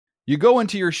You go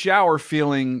into your shower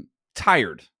feeling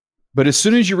tired, but as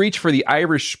soon as you reach for the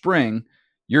Irish Spring,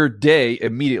 your day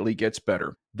immediately gets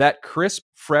better. That crisp,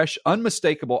 fresh,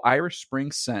 unmistakable Irish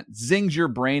Spring scent zings your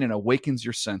brain and awakens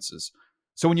your senses.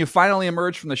 So when you finally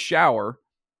emerge from the shower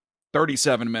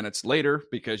 37 minutes later,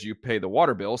 because you pay the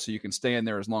water bill so you can stay in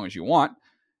there as long as you want,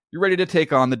 you're ready to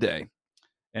take on the day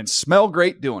and smell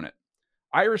great doing it.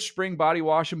 Irish Spring Body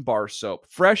Wash and Bar Soap.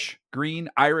 Fresh, green,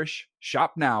 Irish.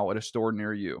 Shop now at a store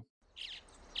near you.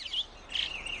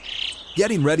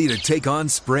 Getting ready to take on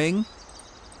spring?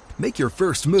 Make your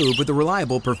first move with the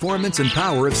reliable performance and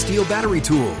power of Steel battery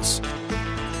tools.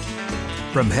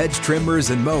 From hedge trimmers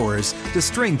and mowers to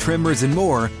string trimmers and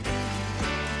more,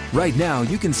 right now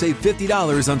you can save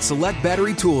 $50 on select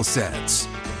battery tool sets.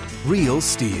 Real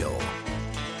Steel.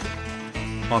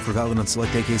 Offer valid on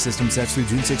select AK system sets through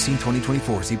June 16,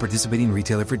 2024. See participating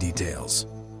retailer for details.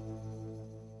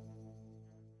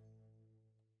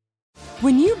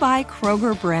 When you buy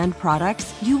Kroger brand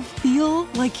products, you feel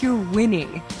like you're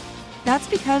winning. That's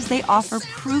because they offer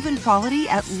proven quality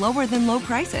at lower than low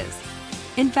prices.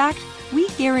 In fact, we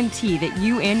guarantee that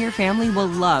you and your family will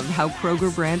love how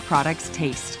Kroger brand products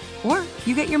taste, or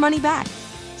you get your money back.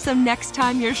 So next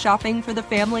time you're shopping for the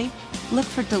family, look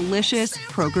for delicious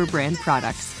Kroger brand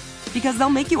products, because they'll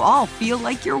make you all feel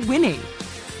like you're winning.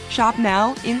 Shop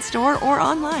now, in-store, or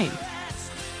online.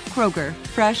 Kroger,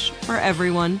 fresh for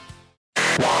everyone.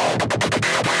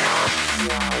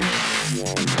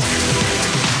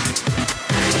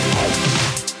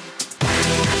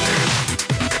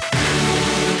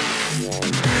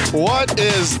 What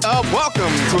is up?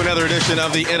 Welcome to another edition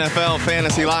of the NFL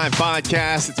Fantasy Live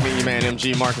podcast. It's me, your man,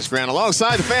 MG Marcus Grant,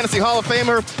 alongside the Fantasy Hall of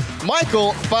Famer,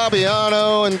 Michael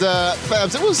Fabiano. And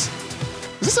Fabs, was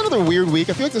this another weird week?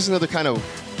 I feel like this is another kind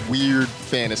of weird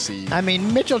fantasy. I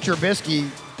mean, Mitchell Trubisky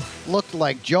looked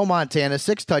like Joe Montana,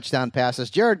 6 touchdown passes.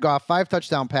 Jared Goff, 5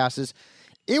 touchdown passes.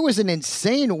 It was an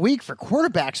insane week for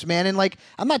quarterbacks, man. And,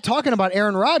 I'm not talking about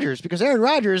Aaron Rodgers, because Aaron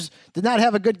Rodgers did not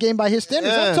have a good game by his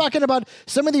standards. I'm talking about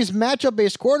some of these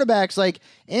matchup-based quarterbacks like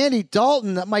Andy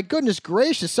Dalton. My goodness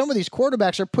gracious, some of these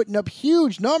quarterbacks are putting up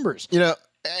huge numbers. You know,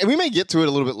 and we may get to it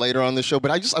a little bit later on this show,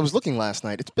 but I was looking last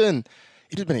night. It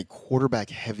has been a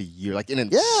quarterback-heavy year, like an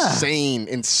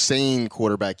insane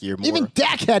quarterback year. Even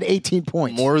Dak had 18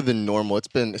 points. More than normal. It's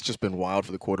just been wild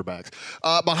for the quarterbacks.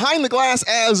 Behind the glass,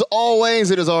 as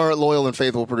always, it is our loyal and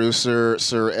faithful producer,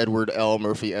 Sir Edward L.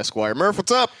 Murphy, Esquire. Murph,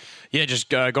 what's up? Yeah, just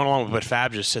going along with what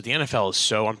Fab just said, the NFL is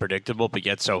so unpredictable, but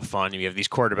yet so fun. You have these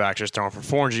quarterbacks just throwing for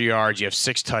 400 yards. You have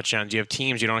 6 touchdowns. You have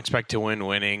teams you don't expect to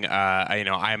winning.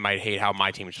 I might hate how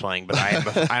my team's playing, but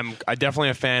I'm definitely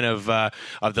a fan of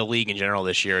the league in general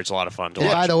this year. It's a lot of fun to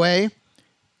watch. By the way,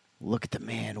 look at the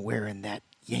man wearing that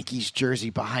Yankees jersey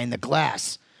behind the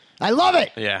glass. I love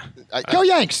it. Yeah. Go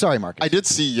Yanks. Sorry, Marcus. I did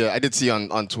see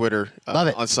on Twitter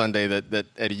on Sunday that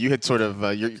Eddie, you had sort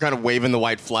of you're kind of waving the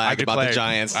white flag about the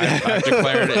Giants. I've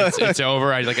declared it's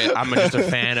over. I'm just a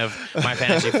fan of my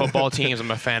fantasy football teams.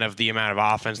 I'm a fan of the amount of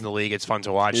offense in the league. It's fun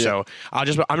to watch. Yeah. So I'm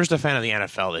just a fan of the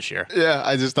NFL this year. Yeah,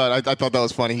 I thought that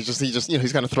was funny.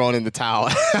 He's kind of throwing in the towel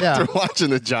after watching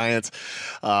the Giants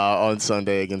on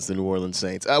Sunday against the New Orleans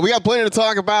Saints. We got plenty to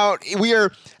talk about. We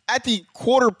are at the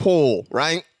quarter pole,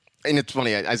 right? And it's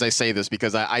funny as I say this,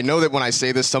 because I know that when I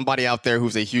say this, somebody out there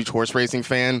who's a huge horse racing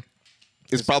fan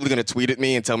is probably going to tweet at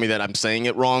me and tell me that I'm saying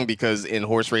it wrong, because in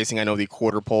horse racing, I know the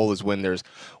quarter pole is when there's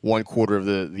 1/4 of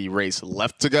the race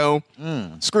left to go.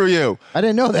 Screw you. I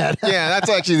didn't know that. Yeah,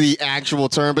 that's actually the actual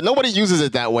term, but nobody uses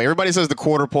it that way. Everybody says the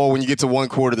quarter pole when you get to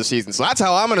 1/4 of the season. So that's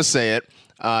how I'm going to say it.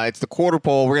 It's the quarter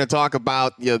pole. We're going to talk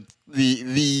about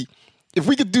the if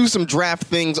we could do some draft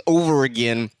things over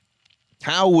again,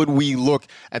 how would we look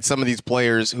at some of these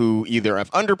players who either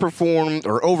have underperformed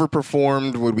or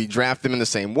overperformed? Would we draft them in the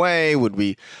same way? Would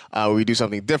we do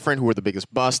something different? Who are the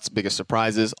biggest busts, biggest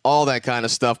surprises, all that kind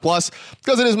of stuff. Plus,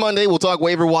 because it is Monday, we'll talk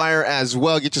waiver wire as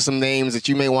well, get you some names that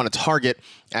you may want to target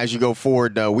as you go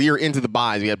forward. We are into the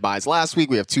buys. We had buys last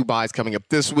week. We have 2 buys coming up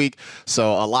this week.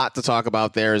 So a lot to talk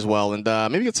about there as well. And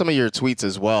maybe get some of your tweets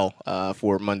as well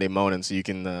for Monday morning, so you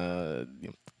can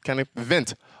kind of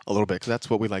vent a little bit, because that's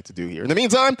what we like to do here. In the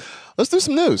meantime, let's do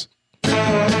some news.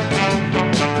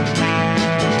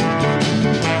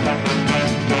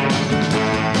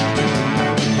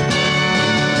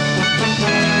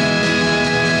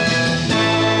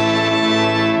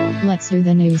 Let's do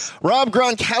the news. Rob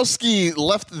Gronkowski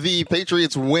left the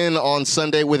Patriots win on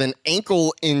Sunday with an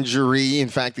ankle injury. In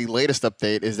fact, the latest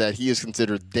update is that he is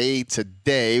considered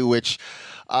day-to-day, which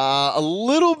A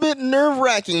little bit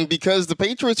nerve-wracking because the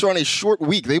Patriots are on a short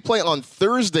week. They play on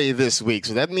Thursday this week,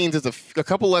 so that means it's a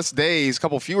couple less days,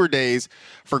 couple fewer days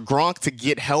for Gronk to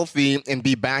get healthy and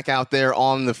be back out there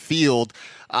on the field.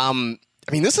 I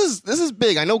mean, this is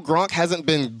big. I know Gronk hasn't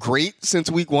been great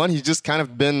since week one. He's just kind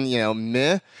of been,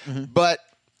 meh. But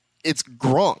it's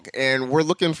Gronk, and we're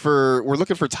looking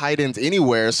for tight ends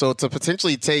anywhere. So to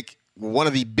potentially take one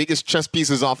of the biggest chess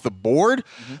pieces off the board,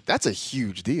 that's a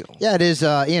huge deal. Yeah, it is.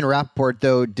 Ian Rappaport,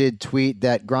 though, did tweet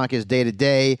that Gronk is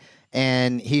day-to-day,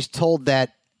 and he's told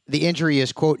that the injury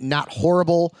is, quote, not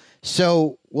horrible.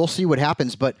 So we'll see what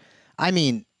happens. But, I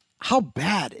mean, how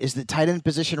bad is the tight end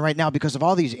position right now because of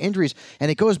all these injuries?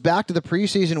 And it goes back to the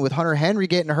preseason with Hunter Henry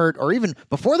getting hurt, or even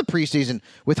before the preseason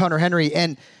with Hunter Henry.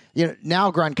 And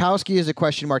now Gronkowski is a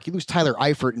question mark. You lose Tyler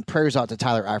Eifert, and prayers out to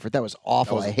Tyler Eifert. That was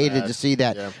awful. I hated to see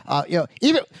that. Yeah.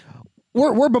 Even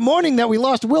we're bemoaning that we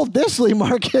lost Will Dissly,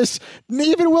 Marcus.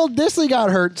 Even Will Dissly got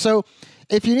hurt. So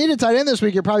if you need a tight end this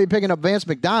week, you're probably picking up Vance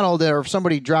McDonald, or if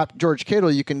somebody dropped George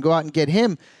Kittle, you can go out and get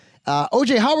him.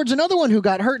 O.J. Howard's another one who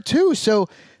got hurt too. So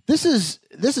this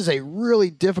is a really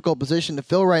difficult position to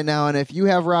fill right now, and if you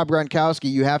have Rob Gronkowski,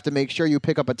 you have to make sure you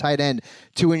pick up a tight end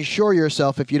to insure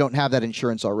yourself if you don't have that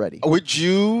insurance already. Would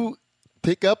you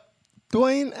pick up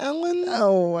Dwayne Allen?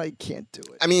 No, I can't do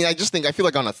it. I mean, I feel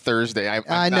like on a Thursday,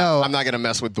 I'm not going to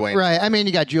mess with Dwayne. Right. I mean,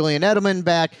 you got Julian Edelman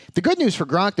back. The good news for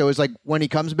Gronk, though, is like when he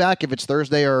comes back, if it's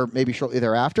Thursday or maybe shortly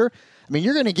thereafter, I mean,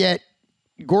 you're going to get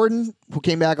Gordon, who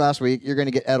came back last week. You're going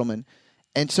to get Edelman.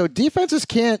 And so defenses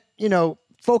can't,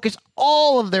 focus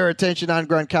all of their attention on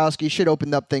Gronkowski. Should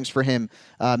open up things for him.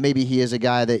 Maybe he is a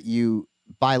guy that you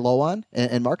buy low on.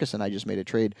 And Marcus and I just made a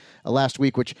trade last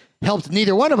week, which helped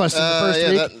neither one of us in the first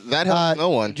week. That helped no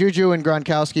one. Juju and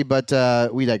Gronkowski,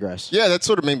 but we digress. Yeah, that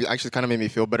sort of made me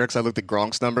feel better because I looked at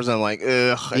Gronk's numbers and I'm like,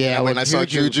 ugh. Yeah, when I saw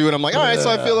Juju and I'm like, all right, so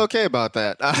I feel okay about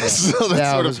that. So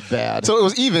that was bad. So it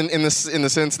was even in the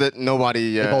sense that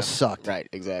nobody. They both sucked. Right,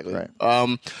 exactly. Right.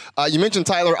 You mentioned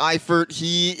Tyler Eifert.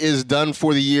 He is done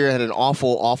for the year. Had an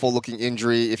awful looking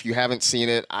injury. If you haven't seen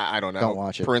it, I don't know. Don't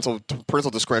watch it.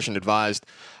 Parental discretion advised.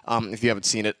 If you haven't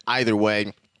seen it, either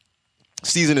way.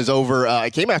 Season is over.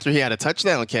 It came after he had a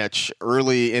touchdown catch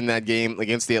early in that game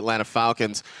against the Atlanta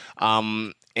Falcons.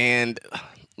 And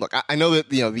look, I know that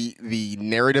the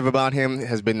narrative about him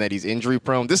has been that he's injury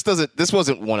prone. This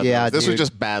wasn't one of those. This was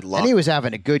just bad luck. And he was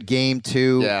having a good game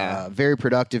too. Yeah. Very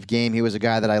productive game. He was a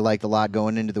guy that I liked a lot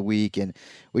going into the week, and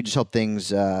we just hope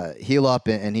things heal up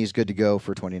and he's good to go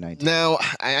for 2019. Now,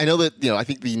 I know that I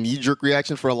think the knee-jerk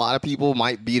reaction for a lot of people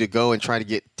might be to go and try to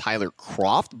get Tyler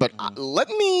Kroft, but let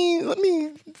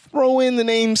me throw in the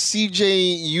name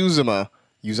C.J. Uzomah.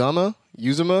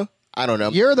 Uzomah? I don't know.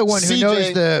 You're the one who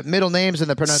knows the middle names and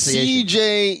the pronunciation.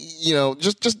 CJ,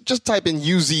 just type in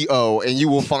UZO and you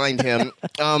will find him.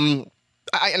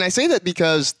 I say that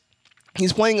because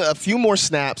he's playing a few more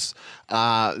snaps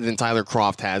than Tyler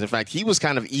Kroft has. In fact, he was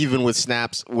kind of even with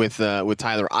snaps with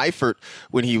Tyler Eifert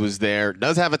when he was there.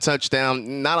 Does have a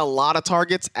touchdown. Not a lot of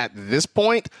targets at this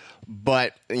point,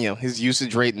 but his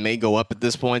usage rate may go up at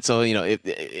this point. So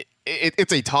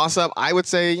it's a toss-up. I would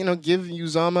say, give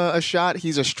Uzomah a shot.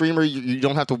 He's a streamer. You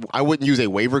don't have to. I wouldn't use a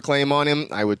waiver claim on him.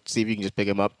 I would see if you can just pick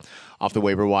him up off the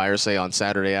waiver wire, say on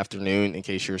Saturday afternoon, in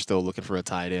case you're still looking for a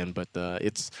tight end. But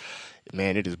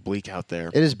it is bleak out there.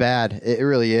 It is bad. It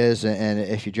really is. And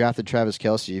if you drafted Travis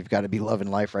Kelce, you've got to be loving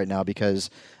life right now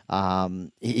because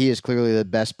he is clearly the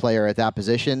best player at that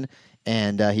position,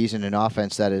 and he's in an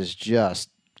offense that is just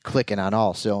clicking on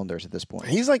all cylinders at this point.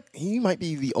 He might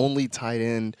be the only tight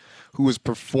end who is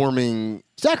performing.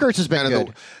 Zach Ertz has been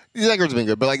good. Zach Ertz has been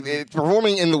good, but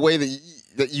performing in the way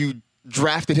that you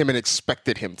drafted him and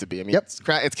expected him to be. I mean, it's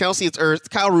Kelce, it's Ertz.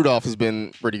 Kyle Rudolph has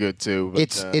been pretty good too. But,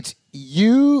 it's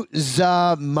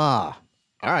Uzomah.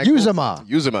 All right, Uzomah. Cool.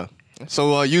 Uzomah.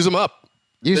 So use him up.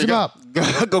 Use him up.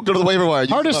 Go to the waiver wire.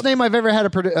 Hardest name I've ever had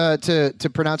to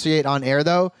pronunciate on air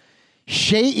though.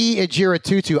 Shei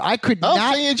Ejiro-Tutu. I could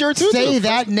not say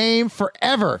that name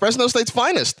forever. Fresno State's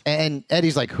finest. And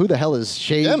Eddie's like, who the hell is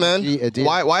Shei? Yeah, man.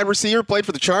 Wide receiver, played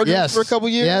for the Chargers for a couple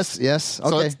years. Yes. So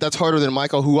Okay. that's harder than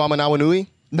Michael Huamanawanui?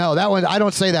 No, that one, I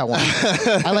don't say that one.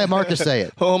 I let Marcus say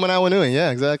it. Huamanawanui, yeah,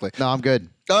 exactly. No, I'm good.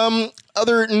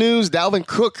 Other news, Dalvin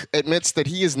Cook admits that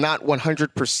he is not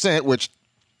 100%, which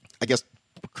I guess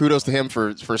kudos to him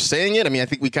for saying it. I mean, I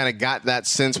think we kind of got that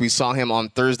sense. We saw him on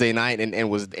Thursday night and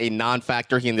was a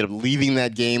non-factor. He ended up leaving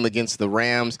that game against the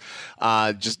Rams.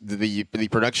 Just the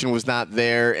production was not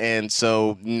there. And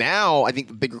so now I think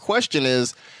the bigger question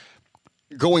is,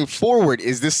 going forward,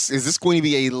 is this going to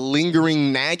be a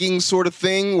lingering, nagging sort of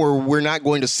thing where we're not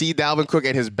going to see Dalvin Cook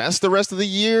at his best the rest of the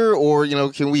year? Or,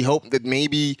 can we hope that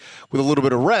maybe with a little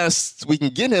bit of rest, we can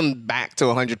get him back to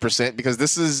 100%? Because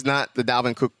this is not the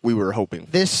Dalvin Cook we were hoping.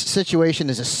 This situation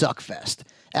is a suck fest.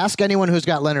 Ask anyone who's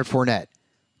got Leonard Fournette,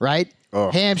 right?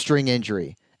 Hamstring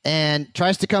injury. And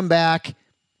tries to come back.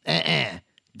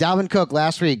 Dalvin Cook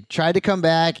last week tried to come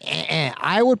back.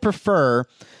 I would prefer...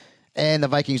 And the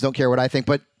Vikings don't care what I think,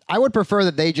 but I would prefer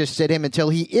that they just sit him until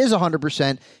he is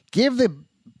 100%, give the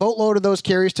boatload of those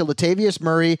carries to Latavius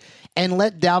Murray, and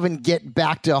let Dalvin get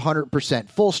back to 100%,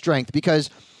 full strength. Because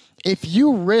if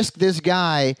you risk this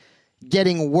guy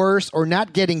getting worse or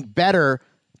not getting better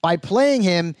by playing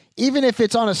him, even if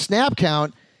it's on a snap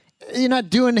count, you're not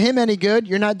doing him any good.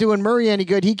 You're not doing Murray any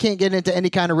good. He can't get into any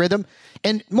kind of rhythm.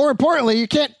 And more importantly, you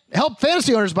can't help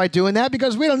fantasy owners by doing that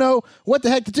because we don't know what the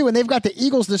heck to do. And they've got the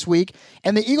Eagles this week.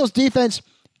 And the Eagles defense,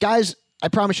 guys, I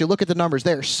promise you, look at the numbers.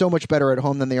 They are so much better at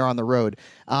home than they are on the road.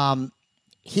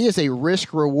 He is a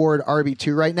risk-reward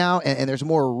RB2 right now, and there's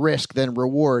more risk than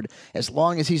reward as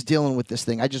long as he's dealing with this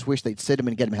thing. I just wish they'd sit him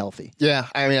and get him healthy. Yeah,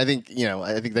 I mean, I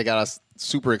think they got us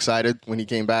super excited when he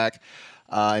came back.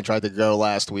 And tried to go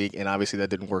last week, and obviously that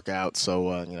didn't work out.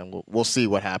 So, we'll see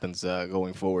what happens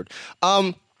going forward.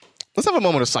 Let's have a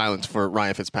moment of silence for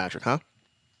Ryan Fitzpatrick, huh?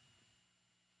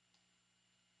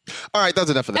 All right, that's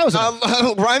enough of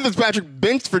that. Ryan Fitzpatrick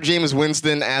benched for Jameis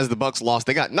Winston as the Bucs lost.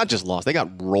 They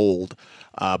got rolled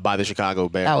by the Chicago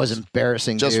Bears. That was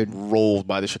embarrassing, dude. Just rolled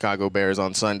by the Chicago Bears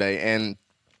on Sunday. And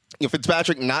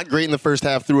Fitzpatrick, not great in the first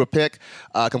half, threw a pick,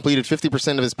 completed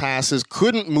 50% of his passes,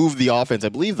 couldn't move the offense. I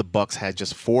believe the Bucs had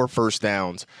just 4 first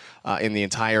downs in the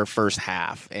entire first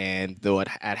half. And though at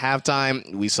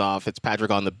halftime, we saw Fitzpatrick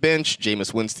on the bench.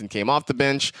 Jameis Winston came off the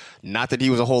bench. Not that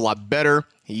he was a whole lot better.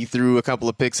 He threw a couple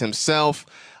of picks himself.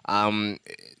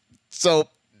 So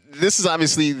this is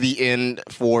obviously the end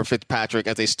for Fitzpatrick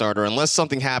as a starter. Unless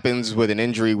something happens with an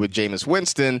injury with Jameis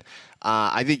Winston,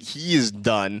 I think he is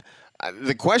done.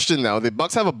 The question, though, the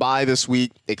Bucs have a bye this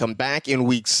week. They come back in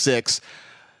week 6.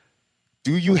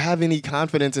 Do you have any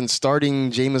confidence in starting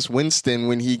Jameis Winston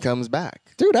when he comes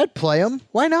back? Dude, I'd play him.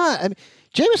 Why not? I mean,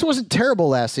 Jameis wasn't terrible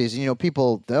last season.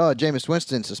 People, Jameis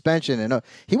Winston, suspension. And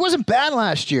he wasn't bad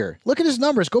last year. Look at his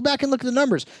numbers. Go back and look at the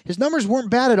numbers. His numbers weren't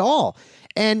bad at all.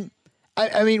 And,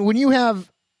 I mean, when you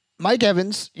have Mike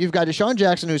Evans, you've got Deshaun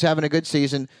Jackson, who's having a good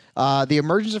season. The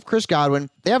emergence of Chris Godwin.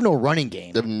 They have no running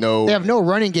game. They have no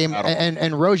running game.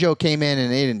 And Rojo came in,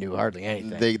 and they didn't do hardly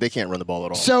anything. They can't run the ball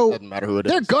at all. So doesn't matter who it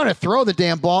is. They're going to throw the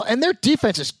damn ball, and their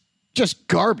defense is just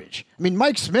garbage. I mean,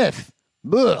 Mike Smith,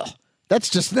 that's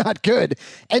just not good.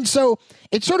 And so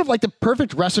it's sort of like the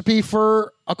perfect recipe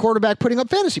for a quarterback putting up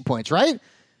fantasy points, right?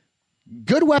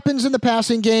 Good weapons in the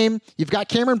passing game. You've got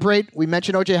Cameron Brate. We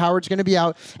mentioned O.J. Howard's going to be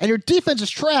out. And your defense is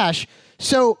trash.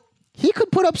 So he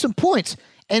could put up some points.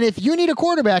 And if you need a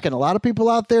quarterback, and a lot of people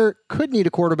out there could need a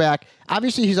quarterback,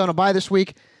 obviously he's on a bye this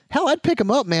week. Hell, I'd pick him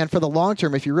up, man, for the long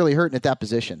term if you're really hurting at that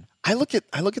position. I look at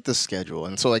the schedule,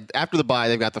 and so like after the bye,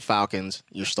 they've got the Falcons.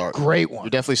 You're starting. Great one. You're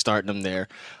definitely starting them there.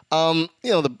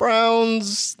 The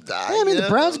Browns. The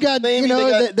Browns got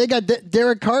they got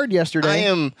Derek Carr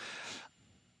yesterday.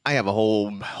 I have a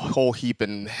whole heap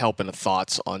and helping of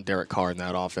thoughts on Derek Carr in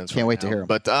that offense. Can't wait to hear him.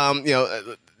 But I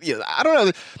don't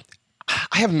know.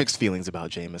 I have mixed feelings about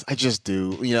Jameis. I just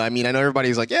do. I know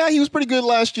everybody's like, yeah, he was pretty good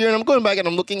last year, and I'm going back and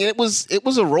I'm looking, and it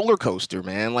was a roller coaster,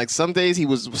 man. Like some weeks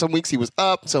he was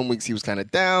up, some weeks he was kind of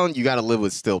down. You got to live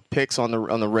with still picks on the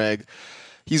reg.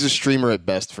 He's a streamer at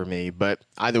best for me, but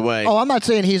either way. Oh, I'm not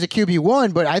saying he's a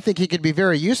QB1, but I think he could be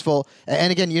very useful.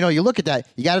 And again, you look at that.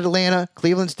 You got Atlanta,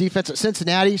 Cleveland's defense,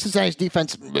 Cincinnati's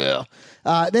defense.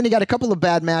 Then you got a couple of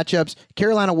bad matchups,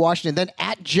 Carolina, Washington, then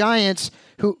at Giants.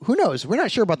 Who knows? We're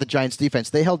not sure about the Giants' defense.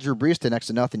 They held Drew Brees to next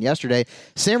to nothing yesterday.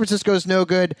 San Francisco's no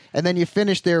good. And then you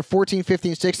finish there 14,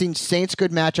 15, 16. Saints,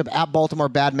 good matchup. At Baltimore,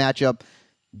 bad matchup.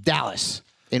 Dallas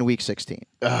in Week 16.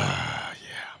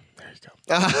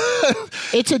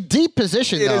 It's a deep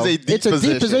position, though. It's a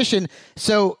deep position.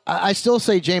 So I still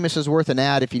say Jameis is worth an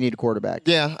ad if you need a quarterback.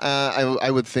 Yeah,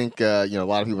 I would think a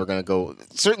lot of people are going to go.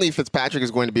 Certainly, Fitzpatrick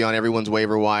is going to be on everyone's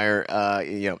waiver wire.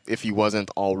 If he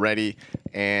wasn't already.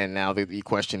 And now the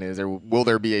question is, will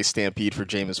there be a stampede for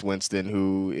Jameis Winston,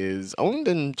 who is owned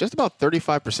in just about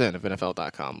 35% of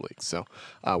NFL.com leagues? So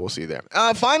we'll see there.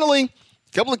 Finally.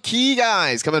 A couple of key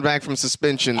guys coming back from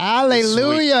suspension.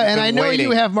 Hallelujah. And I know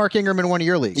you have Mark Ingram in one of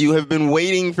your leagues. You have been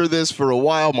waiting for this for a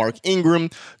while. Mark Ingram,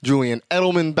 Julian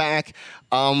Edelman back.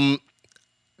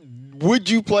 Would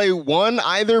you play one,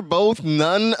 either, both,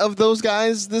 none of those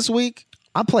guys this week?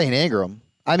 I'm playing Ingram.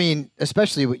 I mean,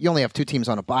 especially you only have 2 teams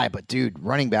on a bye, but dude,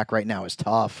 running back right now is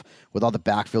tough with all the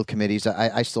backfield committees.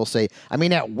 I still say, I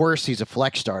mean, at worst, he's a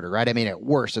flex starter, right? I mean, at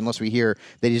worst, unless we hear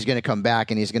that he's going to come back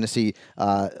and he's going to see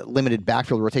limited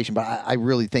backfield rotation, but I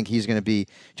really think he's going to be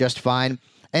just fine.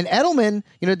 And Edelman,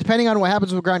 depending on what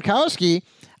happens with Gronkowski,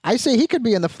 I say he could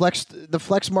be in the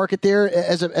flex market there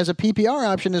as a PPR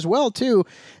option as well too.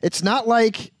 It's not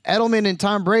like Edelman and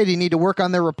Tom Brady need to work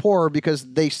on their rapport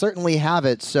because they certainly have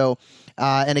it. So,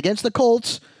 and against the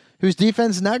Colts, whose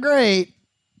defense is not great,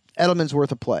 Edelman's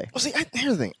worth a play. Well, see,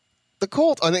 here's the thing: the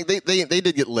Colts. I think they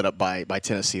did get lit up by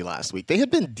Tennessee last week. They had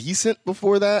been decent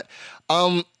before that.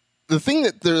 The thing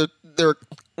that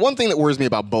one thing that worries me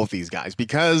about both these guys,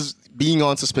 because being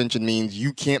on suspension means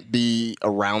you can't be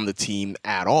around the team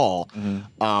at all.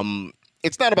 Mm-hmm.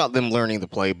 It's not about them learning the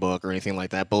playbook or anything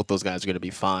like that. Both those guys are going to be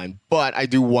fine. But I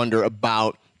do wonder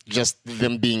about just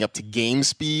them being up to game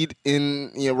speed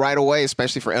right away,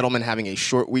 especially for Edelman having a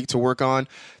short week to work on.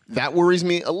 That worries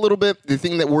me a little bit. The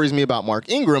thing that worries me about Mark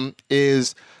Ingram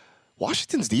is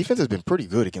Washington's defense has been pretty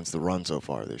good against the run so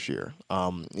far this year.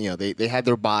 They had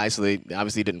their bye, so they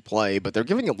obviously didn't play, but they're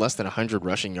giving up less than 100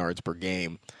 rushing yards per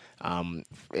game.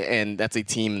 And that's a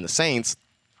team in the Saints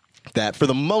that, for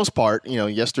the most part,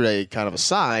 yesterday kind of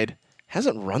aside,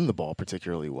 hasn't run the ball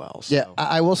particularly well. So. Yeah,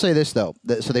 I will say this, though.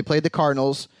 So they played the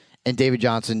Cardinals, and David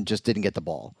Johnson just didn't get the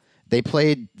ball. They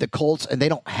played the Colts, and they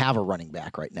don't have a running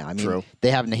back right now. I mean, True. They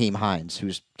have Naheem Hines,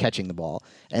 who's catching the ball,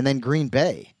 and then Green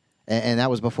Bay, and that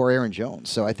was before Aaron Jones.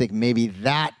 So I think maybe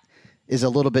that is a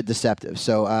little bit deceptive.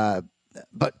 So,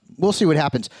 but we'll see what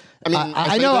happens. I mean,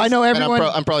 I know everyone.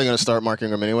 I'm probably going to start Mark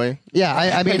Ingram anyway. Yeah,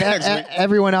 I mean,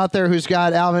 everyone out there who's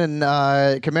got Alvin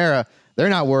Kamara, they're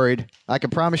not worried. I can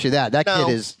promise you that. That kid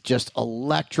is just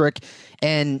electric.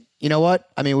 And you know what?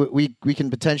 I mean, we can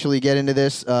potentially get into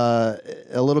this a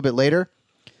little bit later.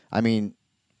 I mean,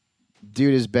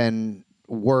 dude has been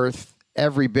worth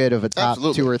every bit of a top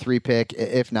 2 or 3 pick,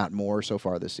 if not more, so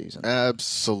far this season.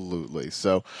 Absolutely.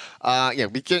 So,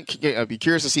 be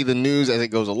curious to see the news as it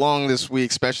goes along this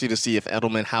week, especially to see if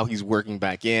Edelman, how he's working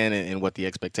back in and what the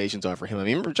expectations are for him. I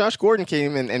mean, remember Josh Gordon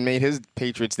came in and made his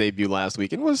Patriots debut last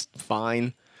week and was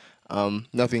fine.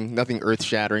 Nothing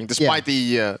earth-shattering, despite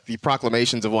the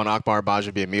proclamations of one Akbar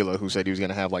Bajabiamila, who said he was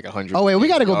going to have like 100. Oh wait, we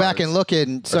got to go back and look at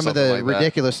some of the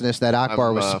ridiculousness that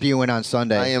Akbar was spewing on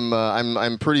Sunday.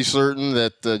 I'm pretty certain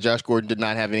that Josh Gordon did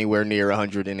not have anywhere near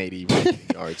 180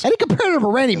 yards. And he compared him to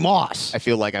Randy Moss. I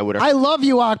feel like I would have. I love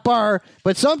you, Akbar,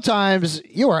 but sometimes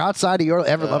you are outside of your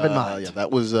ever-loving mind. Yeah,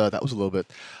 that was a little bit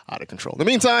out of control. In the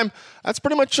meantime, that's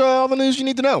pretty much all the news you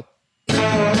need to know.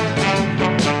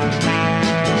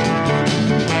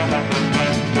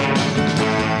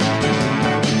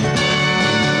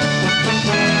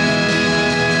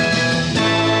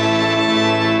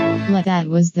 That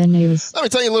was the news. Let me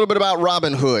tell you a little bit about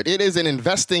Robinhood. It is an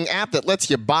investing app that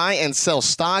lets you buy and sell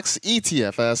stocks,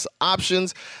 ETFs,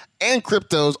 options, and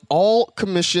cryptos, all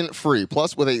commission-free.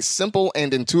 Plus, with a simple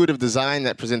and intuitive design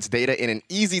that presents data in an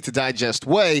easy-to-digest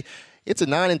way, it's a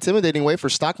non-intimidating way for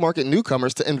stock market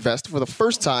newcomers to invest for the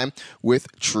first time with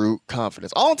true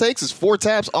confidence. All it takes is 4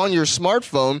 taps on your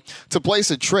smartphone to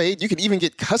place a trade. You can even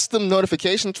get custom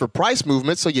notifications for price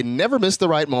movements so you never miss the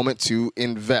right moment to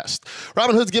invest.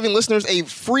 Robinhood's giving listeners a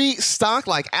free stock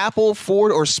like Apple,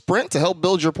 Ford, or Sprint to help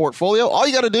build your portfolio. All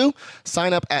you got to do,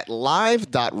 sign up at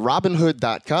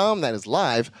live.robinhood.com. That is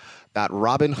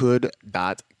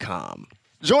live.robinhood.com.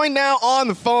 Joined now on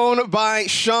the phone by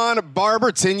Sean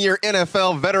Barber, 10-year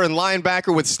NFL veteran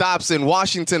linebacker with stops in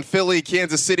Washington, Philly,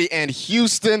 Kansas City, and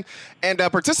Houston, and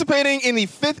participating in the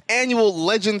 5th annual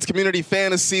Legends Community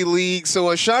Fantasy League.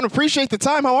 So, Sean, appreciate the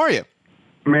time. How are you?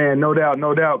 Man, no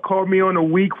doubt. Caught me on a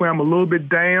week where I'm a little bit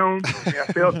down. I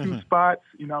fell 2 spots.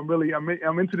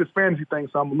 I'm into this fantasy thing,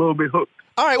 so I'm a little bit hooked.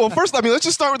 All right. Well, first, let's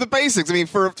just start with the basics.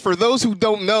 For those who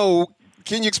don't know,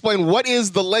 can you explain what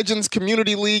is the Legends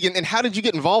Community League and how did you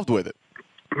get involved with it?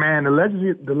 Man, the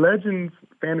Legends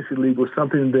Fantasy League was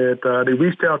something that they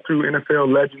reached out to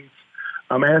NFL Legends,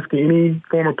 asking any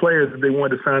former players if they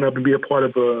wanted to sign up and be a part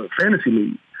of a fantasy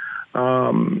league.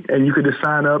 And you could just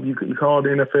sign up. You could call the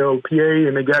NFLPA,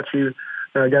 and they got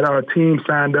our team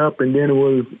signed up. And then it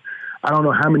was, I don't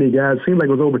know how many guys. It seemed like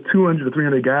it was over 200 or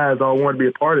 300 guys all wanted to be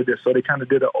a part of this. So they kind of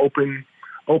did an open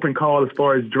call as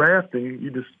far as drafting.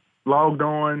 You just logged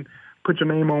on, put your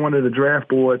name on one of the draft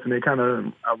boards, and they kind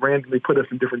of randomly put us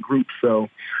in different groups. So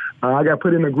I got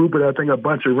put in a group with, I think, a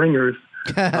bunch of ringers.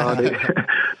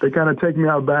 They kind of take me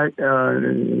out back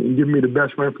and give me the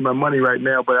best run for my money right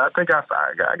now. But I think I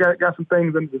got some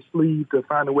things under the sleeve to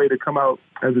find a way to come out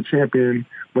as a champion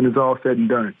when it's all said and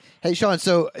done. Hey, Sean,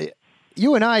 so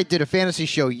you and I did a fantasy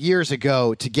show years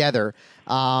ago together.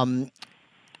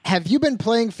 Have you been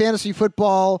playing fantasy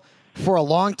football for a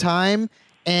long time?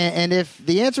 And if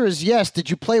the answer is yes, did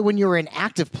you play when you were an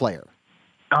active player?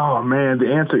 Oh, man,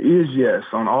 the answer is yes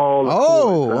on all the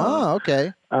sports.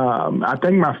 Okay. I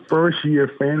think my first year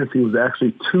of fantasy was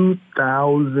actually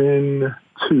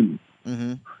 2002.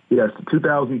 Mm-hmm. Yes, the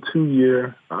 2002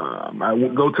 year.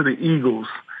 I go to the Eagles,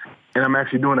 and I'm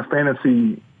actually doing a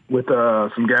fantasy with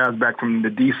some guys back from the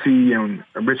D.C. and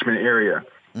Richmond area,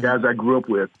 guys I grew up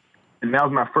with. And that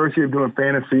was my first year of doing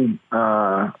fantasy.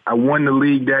 I won the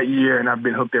league that year, and I've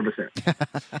been hooked ever since.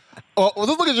 Well, let's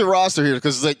look at your roster here,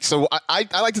 because I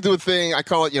like to do a thing. I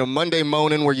call it Monday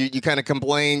moaning, where you kind of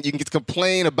complain. You can get to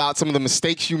complain about some of the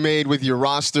mistakes you made with your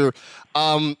roster.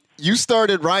 You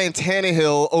started Ryan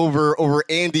Tannehill over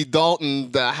Andy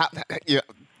Dalton.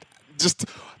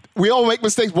 We all make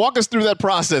mistakes. Walk us through that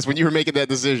process when you were making that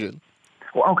decision.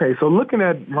 Well, okay, so looking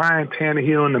at Ryan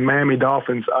Tannehill and the Miami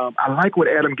Dolphins, I like what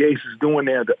Adam Gase is doing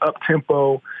there, the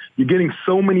up-tempo. You're getting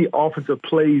so many offensive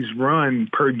plays run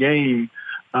per game,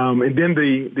 and then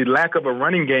the lack of a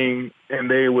running game, and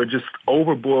they were just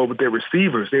overboard with their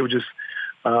receivers. They were just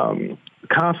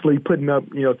constantly putting up,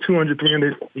 200,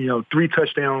 300,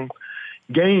 3-touchdown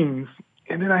games.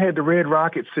 And then I had the Red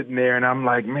Rockets sitting there, and I'm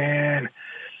like, man,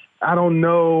 I don't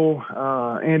know.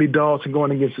 Andy Dalton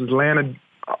going against Atlanta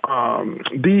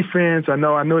defense. I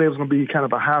know it was going to be kind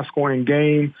of a high-scoring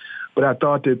game, but I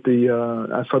thought that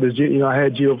I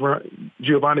had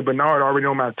Giovanni Bernard already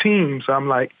on my team, so I'm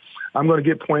like, I'm going to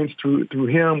get points through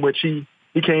him, which he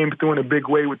came through in a big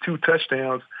way with 2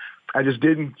 touchdowns. I just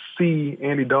didn't see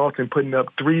Andy Dalton putting up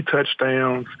 3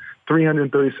 touchdowns,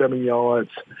 337 yards.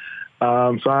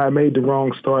 So I made the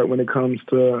wrong start when it comes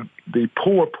to the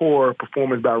poor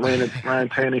performance by Ryan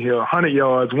Tannehill. 100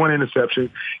 yards, 1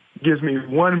 interception, gives me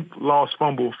 1 lost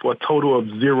fumble for a total of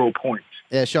 0 points.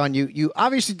 Yeah, Sean, you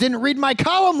obviously didn't read my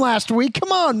column last week.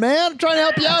 Come on, man. I'm trying to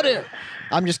help you out here.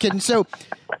 I'm just kidding. So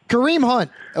Kareem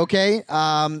Hunt, okay,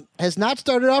 has not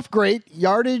started off great.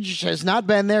 Yardage has not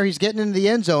been there. He's getting into the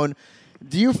end zone.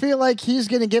 Do you feel like he's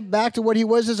going to get back to what he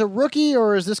was as a rookie,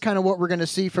 or is this kind of what we're going to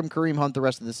see from Kareem Hunt the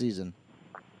rest of the season?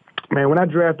 Man, when I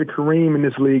drafted Kareem in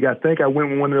this league, I think I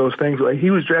went with one of those things where he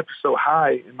was drafted so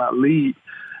high in my league.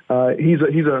 He's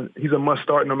a must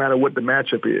start no matter what the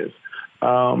matchup is,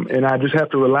 and I just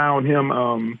have to rely on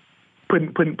him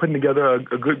putting together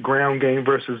a good ground game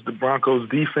versus the Broncos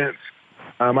defense.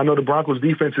 I know the Broncos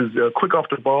defense is quick off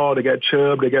the ball. They got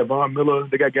Chubb, they got Von Miller,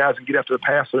 they got guys who get after the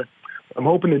passer. I'm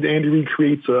hoping that Andy Reid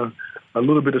creates a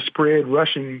little bit of spread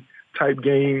rushing type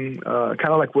game, kind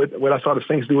of like what I saw the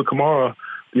Saints do with Kamara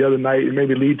the other night, and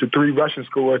maybe lead to 3 rushing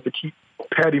scores to keep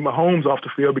Patty Mahomes off the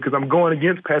field, because I'm going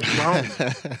against Patrick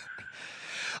Mahomes.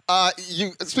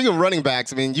 Speaking of running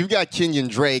backs, I mean, you've got Kenyon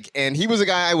Drake, and he was a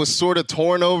guy I was sort of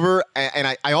torn over, and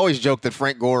I always joke that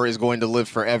Frank Gore is going to live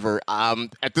forever.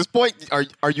 At this point,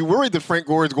 are you worried that Frank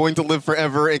Gore is going to live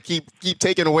forever and keep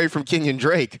taking away from Kenyon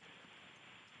Drake?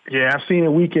 Yeah, I've seen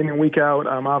it week in and week out.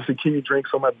 Obviously, Kenyon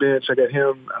Drake's on my bench. I got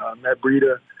him, Matt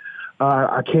Breida.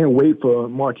 I can't wait for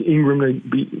Mark Ingram to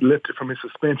be lifted from his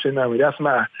suspension. I mean, that's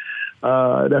my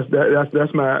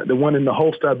the one in the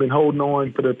holster I've been holding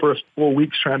on for the first 4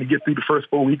 weeks, trying to get through the first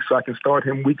 4 weeks so I can start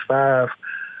him week 5.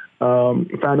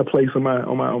 Find a place on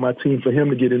my team for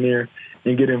him to get in there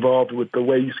and get involved with the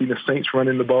way you see the Saints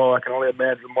running the ball. I can only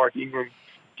imagine Mark Ingram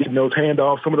getting those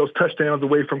handoffs, some of those touchdowns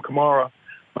away from Kamara.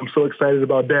 I'm so excited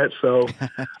about that. So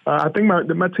I think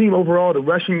my team overall, the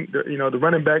running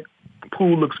back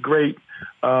pool looks great.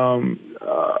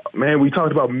 Man, we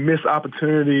talked about missed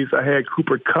opportunities. I had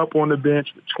Cooper Kupp on the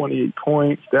bench with 28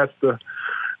 points. That's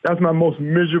my most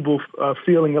miserable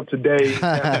feeling of today,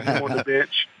 having him on the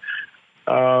bench.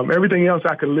 Everything else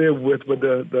I could live with, but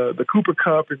the Cooper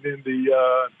Kupp and then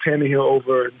the Tannehill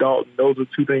over Dalton, those are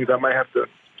 2 things I might have to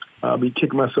be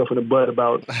kicking myself in the butt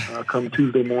about come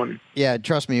Tuesday morning. Yeah,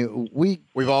 trust me, we've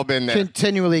all been there.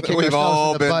 Continually kick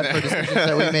ourselves in the butt for decisions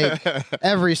that we make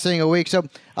every single week. So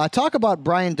talk about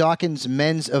Brian Dawkins'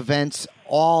 men's events,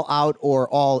 All Out or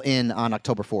All In, on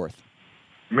October 4th.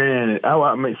 Man,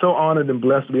 I'm so honored and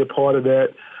blessed to be a part of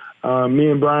that.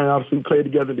 Me and Brian obviously played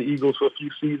together at the Eagles for a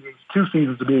few seasons, 2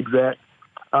 seasons to be exact.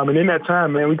 And in that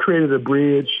time, man, we created a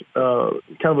bridge, kind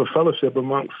of a fellowship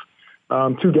amongst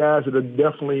 2 guys that are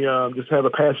definitely just have a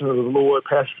passion of the Lord,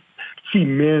 see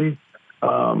men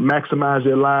maximize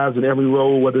their lives in every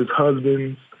role, whether it's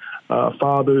husbands,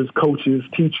 fathers, coaches,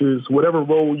 teachers, whatever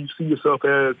role you see yourself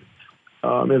as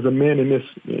a man in this,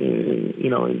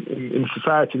 in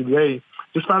society today.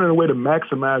 Just finding a way to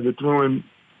maximize it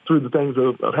through the things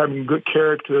of having good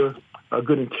character,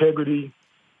 good integrity,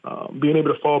 being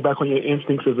able to fall back on your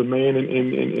instincts as a man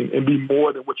and be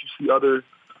more than what you see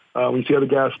when you see other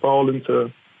guys fall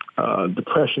into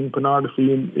depression,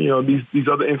 pornography, and these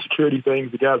other insecurity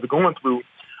things the guys are going through.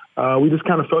 We just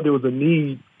kind of felt there was a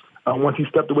need once he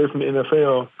stepped away from the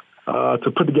NFL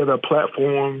to put together a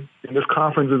platform. And this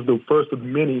conference is the first of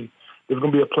many. There's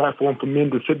going to be a platform for men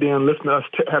to sit there and listen to us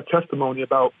have testimony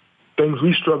about things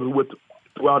we struggle with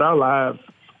throughout our lives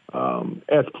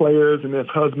as players and as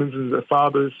husbands and as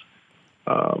fathers,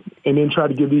 and then try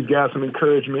to give these guys some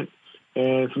encouragement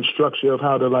and some structure of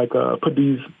how to put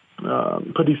these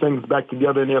things back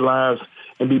together in their lives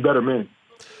and be better men.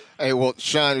 Hey, well,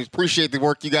 Sean, appreciate the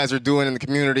work you guys are doing in the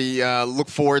community. Look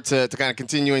forward to kind of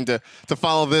continuing to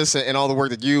follow this and all the work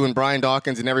that you and Brian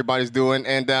Dawkins and everybody's doing.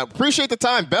 And appreciate the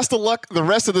time. Best of luck the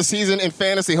rest of the season in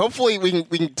fantasy. Hopefully we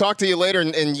can talk to you later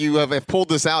and you have pulled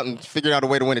this out and figured out a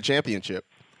way to win a championship.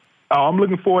 I'm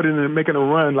looking forward to making a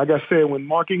run. Like I said, when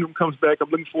Mark Ingram comes back, I'm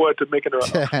looking forward to making a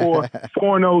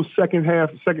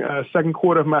 4-0 second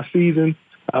quarter of my season.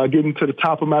 Getting to the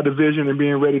top of my division and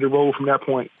being ready to roll from that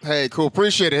point. Hey, cool.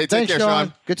 Appreciate it. Hey, Thanks, take care,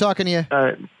 Sean. Good talking to you. All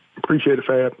right. Appreciate it,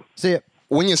 Fab. See ya.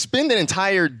 When you spend an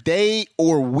entire day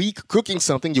or week cooking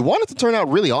something, you want it to turn out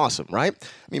really awesome, right? I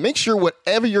mean, make sure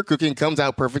whatever you're cooking comes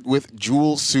out perfect with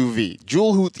Joule Sous Vide.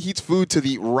 Joule heats food to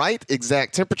the right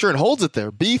exact temperature and holds it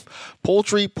there. Beef,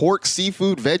 poultry, pork,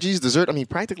 seafood, veggies, dessert. I mean,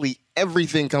 practically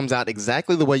everything comes out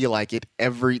exactly the way you like it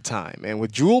every time. And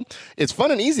with Joule, it's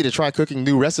fun and easy to try cooking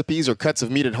new recipes or cuts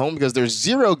of meat at home because there's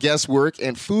zero guesswork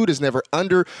and food is never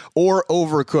under or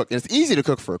overcooked. And it's easy to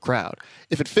cook for a crowd.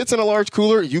 If it fits in a large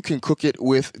cooler, you can cook it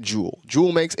with Joule.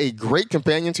 Joule makes a great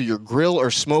companion to your grill or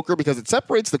smoker because it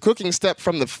separates the cooking step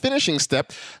from the finishing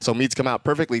step, so meats come out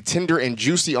perfectly tender and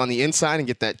juicy on the inside and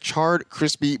get that charred,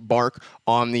 crispy bark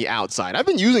on the outside. I've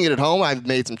been using it at home. I've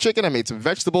made some chicken. I made some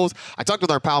vegetables. I talked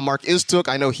with our pal Mark Istook.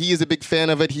 I know he is a big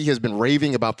fan of it. He has been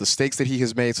raving about the steaks that he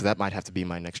has made, so that might have to be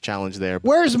my next challenge there.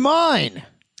 Where's mine?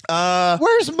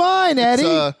 Where's mine,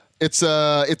 Eddie? It's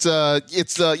there.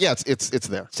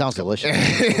 Sounds delicious.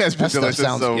 It's been delicious.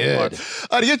 Sounds so good.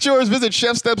 To get yours, visit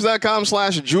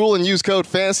chefsteps.com/Joule and use code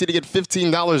FANTASY to get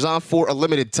 $15 off for a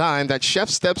limited time. That's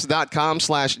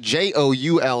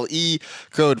chefsteps.com/JOULE,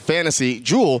 code FANTASY.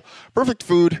 Joule, perfect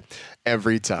food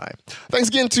every time. Thanks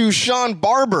again to Sean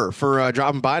Barber for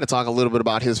dropping by to talk a little bit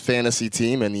about his fantasy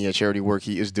team and the charity work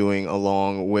he is doing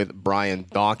along with Brian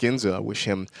Dawkins. Wish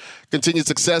him continued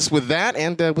success with that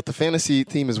and with the fantasy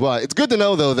team as well. It's good to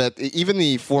know, though, that even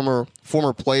the former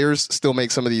players still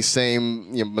make some of these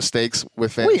same mistakes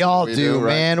with fantasy. We all do, right?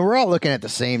 man. We're all looking at the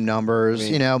same numbers. I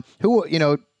mean,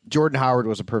 Jordan Howard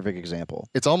was a perfect example.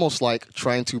 It's almost like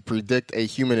trying to predict a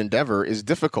human endeavor is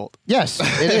difficult. Yes,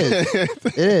 it is.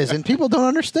 It is. And people don't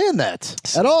understand that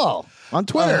at all on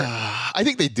Twitter. I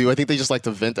think they do. I think they just like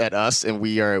to vent at us, and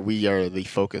we are the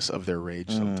focus of their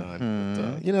rage sometimes.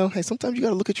 Mm-hmm. But, hey, sometimes you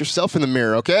got to look at yourself in the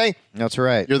mirror, okay? That's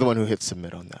right. You're the one who hit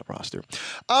submit on that roster.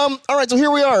 All right, so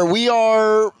here we are. We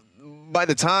are... By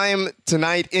the time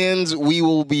tonight ends, we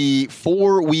will be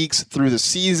 4 weeks through the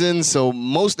season, so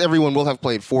most everyone will have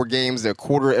played 4 games. Their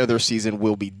quarter of their season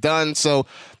will be done, so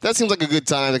that seems like a good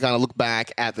time to kind of look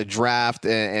back at the draft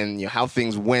and how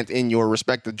things went in your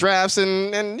respective drafts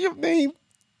and maybe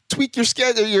tweak your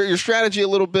schedule, your strategy a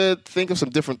little bit. Think of some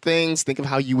different things. Think of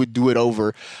how you would do it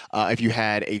over if you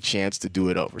had a chance to do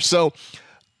it over. So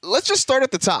let's just start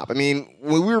at the top. I mean,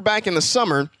 when we were back in the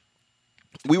summer,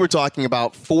 we were talking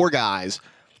about 4 guys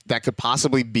that could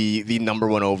possibly be the number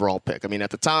 1 overall pick. I mean, at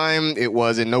the time, it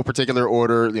was in no particular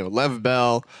order, Lev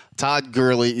Bell, Todd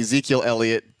Gurley, Ezekiel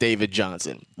Elliott, David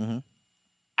Johnson. Mm-hmm.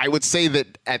 I would say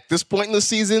that at this point in the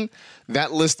season,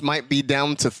 that list might be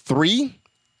down to 3.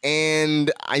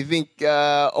 And I think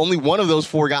only one of those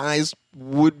 4 guys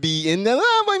would be in there.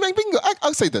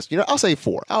 I'll say this. I'll say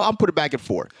 4. I'll put it back at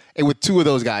 4. And with 2 of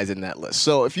those guys in that list.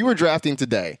 So if you were drafting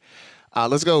today,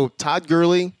 let's go Todd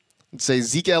Gurley, let's say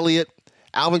Zeke Elliott,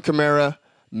 Alvin Kamara,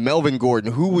 Melvin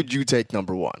Gordon. Who would you take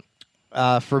number 1?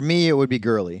 For me, it would be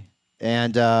Gurley.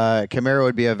 And Kamara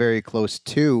would be a very close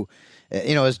 2.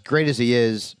 As great as he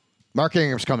is, Mark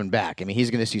Ingram's coming back. I mean,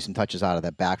 he's going to see some touches out of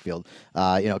that backfield.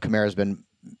 Kamara's been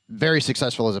very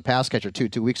successful as a pass catcher, too.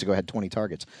 2 weeks ago, had 20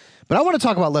 targets. But I want to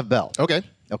talk about Lev Bell. Okay.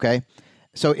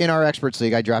 So in our experts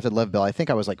league, I drafted Lev Bell. I think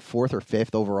I was like 4th or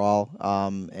 5th overall.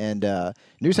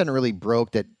 News hadn't really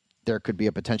broke that there could be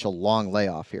a potential long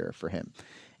layoff here for him.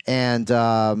 And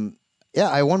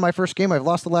I won my first game. I've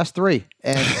lost the last 3.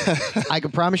 And I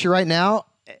can promise you right now,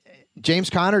 James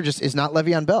Conner just is not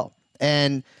Le'Veon Bell.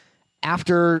 And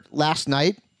after last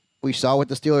night, we saw what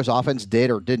the Steelers offense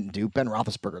did or didn't do. Ben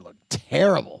Roethlisberger looked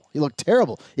terrible. He looked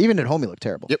terrible. Even at home, he looked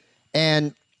terrible. Yep.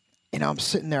 And I'm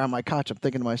sitting there on my couch. I'm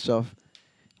thinking to myself,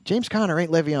 James Conner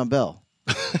ain't Le'Veon Bell.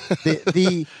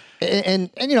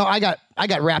 I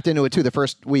got wrapped into it too. The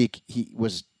first week he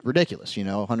was ridiculous.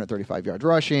 135 yards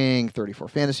rushing, 34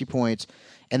 fantasy points,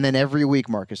 and then every week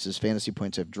Marcus's fantasy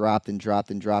points have dropped and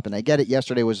dropped and dropped. And I get it.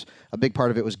 Yesterday was a big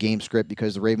part of it was game script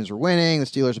because the Ravens were winning, the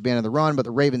Steelers abandoned the run, but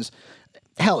the Ravens.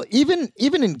 Hell, even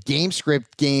in game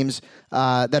script games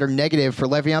that are negative for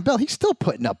Le'Veon Bell, he's still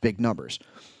putting up big numbers.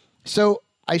 So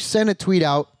I sent a tweet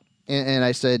out and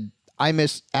I said, I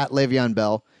miss at Le'Veon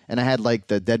Bell. And I had like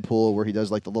the Deadpool where he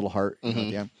does like the little heart.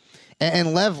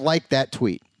 And Lev liked that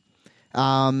tweet.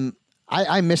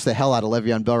 I miss the hell out of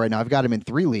Le'Veon Bell right now. I've got him in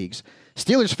 3 leagues.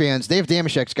 Steelers fans, Dave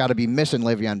Damashek's got to be missing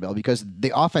Le'Veon Bell because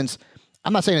the offense,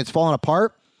 I'm not saying it's fallen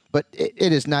apart, but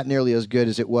it is not nearly as good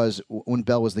as it was when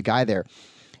Bell was the guy there.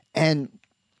 And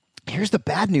here's the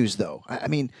bad news, though. I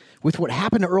mean, with what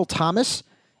happened to Earl Thomas,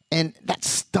 and that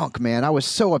stunk, man. I was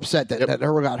so upset that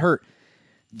Earl got hurt.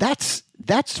 That's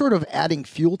sort of adding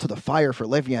fuel to the fire for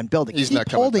Le'Veon Bell to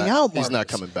keep holding out. Marcus. He's not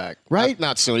coming back. Right?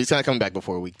 Not soon. He's not coming back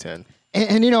before week 10.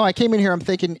 And I came in here, I'm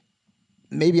thinking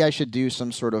maybe I should do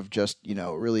some sort of just,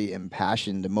 really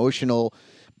impassioned, emotional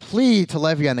plea to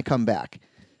Le'Veon to come back.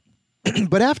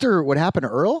 But after what happened to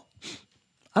Earl,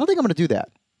 I don't think I'm going to do that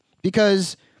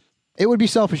because it would be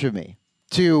selfish of me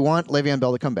to want Le'Veon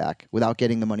Bell to come back without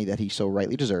getting the money that he so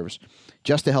rightly deserves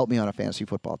just to help me on a fantasy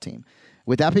football team.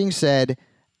 With that being said,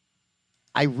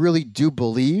 I really do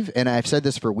believe, and I've said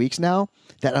this for weeks now,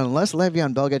 that unless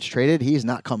Le'Veon Bell gets traded, he's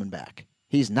not coming back.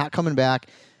 He's not coming back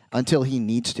until he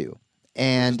needs to.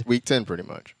 And week 10, pretty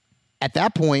much. At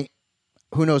that point,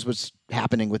 who knows what's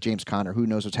happening with James Conner? Who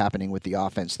knows what's happening with the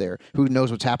offense there? Who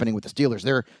knows what's happening with the Steelers?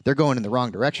 They're going in the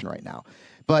wrong direction right now.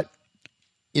 But,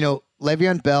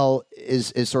 Le'Veon Bell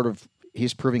is sort of,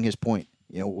 he's proving his point,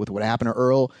 with what happened to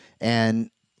Earl and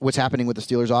what's happening with the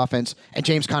Steelers offense. And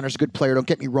James Conner's a good player. Don't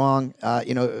get me wrong. A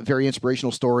very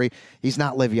inspirational story. He's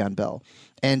not Le'Veon Bell.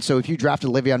 And so if you drafted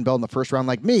Le'Veon Bell in the first round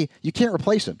like me, you can't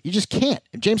replace him. You just can't.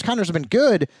 And James Conner's been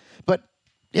good, but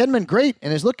he hadn't been great.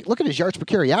 And look at his yards per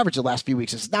carry average the last few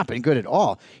weeks. It's not been good at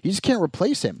all. You just can't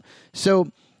replace him.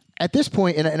 So at this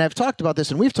point, and I've talked about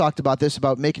this, and we've talked about this,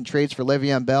 about making trades for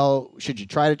Le'Veon Bell. Should you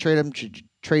try to trade him? Should you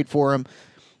trade for him?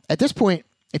 At this point,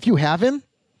 if you have him,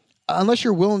 unless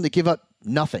you're willing to give up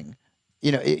nothing,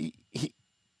 you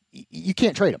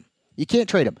can't trade him. You can't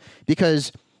trade him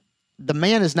because the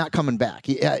man is not coming back.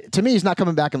 To me, he's not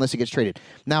coming back unless he gets traded.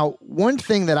 Now, one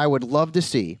thing that I would love to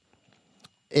see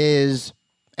is,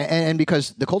 and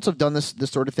because the Colts have done this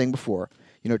sort of thing before,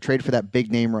 trade for that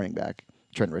big name running back,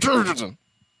 Trent Richardson.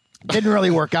 Didn't really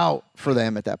work out for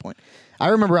them at that point. I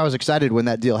remember I was excited when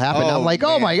that deal happened. I'm like,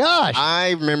 oh my gosh.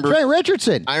 I remember Trent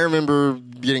Richardson. I remember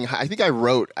I think I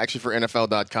wrote actually for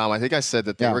NFL.com. I think I said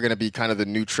that they were going to be kind of the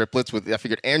new triplets I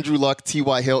figured Andrew Luck,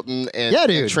 T.Y. Hilton, and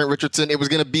Trent Richardson. It was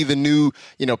going to be the new,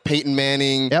 Peyton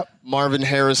Manning, Marvin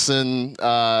Harrison,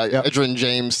 Edgerrin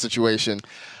James situation.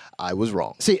 I was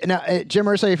wrong. See, now, Jim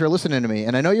Irsay, if you're listening to me,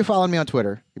 and I know you're following me on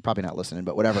Twitter, you're probably not listening,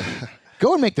 but whatever.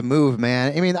 Go and make the move,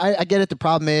 man. I mean, I get it. The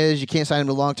problem is you can't sign him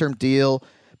to a long-term deal.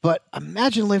 But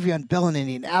imagine Le'Veon Bell in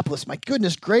Indianapolis. My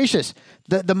goodness gracious.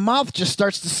 The mouth just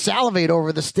starts to salivate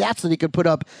over the stats that he could put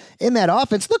up in that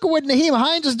offense. Look at what Nyheim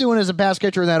Hines is doing as a pass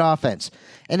catcher in that offense.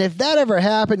 And if that ever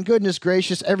happened, goodness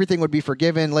gracious, everything would be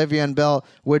forgiven. Le'Veon Bell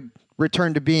would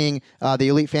return to being the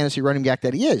elite fantasy running back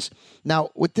that he is.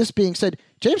 Now, with this being said,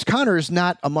 James Conner is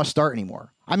not a must-start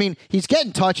anymore. I mean, he's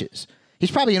getting touches. He's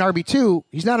probably an RB2.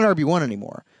 He's not an RB1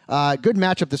 anymore. Good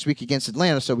matchup this week against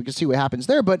Atlanta, so we can see what happens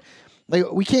there. But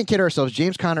we can't kid ourselves.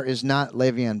 James Conner is not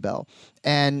Le'Veon Bell.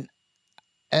 And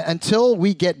until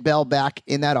we get Bell back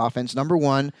in that offense, number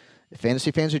one, the fantasy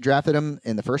fans who drafted him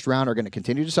in the first round are going to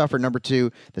continue to suffer. Number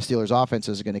two, the Steelers' offense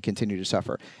is going to continue to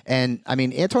suffer. And, I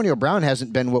mean, Antonio Brown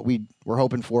hasn't been what we were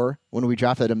hoping for when we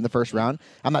drafted him in the first round.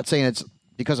 I'm not saying it's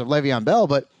because of Le'Veon Bell,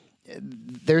 but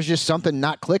there's just something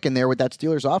not clicking there with that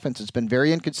Steelers' offense. It's been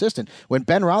very inconsistent. When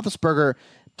Ben Roethlisberger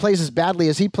plays as badly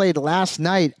as he played last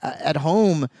night at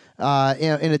home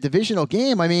in a divisional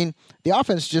game, I mean, the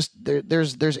offense just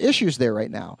there's issues there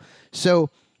right now. So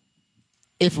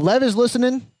if Lev is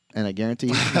listening, and I guarantee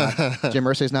he's not, Jim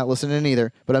Irsay's not listening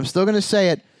either, but I'm still going to say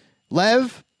it.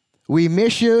 Lev, we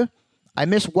miss you. I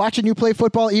miss watching you play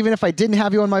football, even if I didn't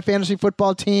have you on my fantasy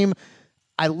football team.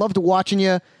 I loved watching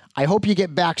you. I hope you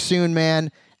get back soon,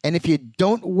 man. And if you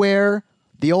don't wear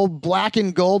the old black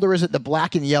and gold, or is it the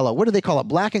black and yellow? What do they call it?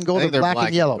 Black and gold or black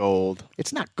and yellow? Gold.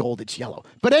 It's not gold, it's yellow.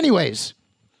 But anyways,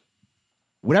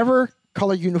 whatever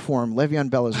color uniform Le'Veon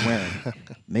Bell is wearing,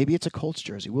 maybe it's a Colts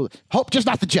jersey. Hope just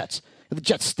not the Jets. The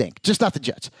Jets stink. Just not the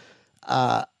Jets.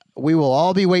 we will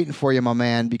all be waiting for you, my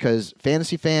man, because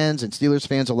fantasy fans and Steelers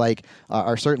fans alike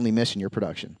are certainly missing your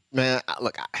production. Man,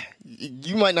 look,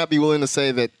 you might not be willing to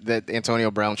say that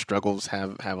Antonio Brown struggles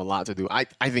have a lot to do. I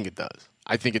think it does.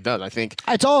 I think it does. I think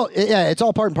it's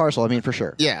all part and parcel. I mean, for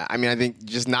sure. Yeah, I mean, I think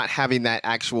just not having that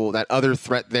other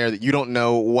threat there that you don't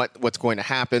know what's going to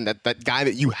happen, that guy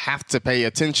that you have to pay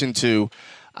attention to,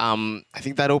 I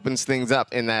think that opens things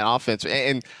up in that offense.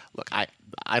 And look,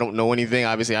 I don't know anything.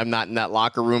 Obviously, I'm not in that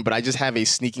locker room, but I just have a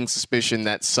sneaking suspicion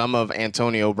that some of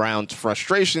Antonio Brown's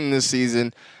frustration this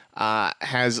season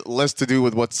has less to do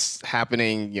with what's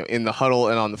happening, in the huddle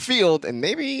and on the field, and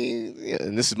maybe,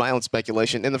 and this is my own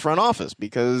speculation, in the front office,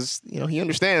 because he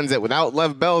understands that without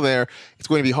Lev Bell there, it's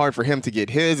going to be hard for him to get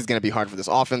his. It's going to be hard for this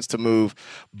offense to move,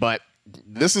 but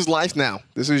this is life now.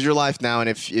 This is your life now, and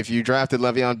if you drafted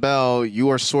Le'Veon Bell, you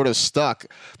are sort of stuck,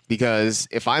 because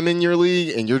if I'm in your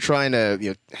league and you're trying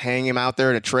to hang him out there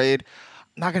in a trade,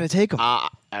 I'm not going to take him. Or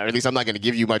at least I'm not going to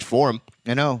give you much for him.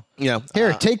 I know.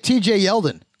 Here, take T.J.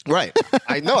 Yeldon. Right.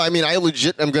 I know. I mean, I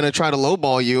legit am going to try to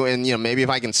lowball you, and maybe if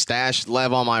I can stash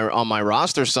Lev on my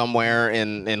roster somewhere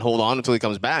and hold on until he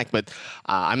comes back, but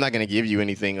I'm not going to give you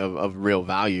anything of real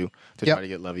value to try to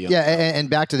get Le'Veon. Yeah, and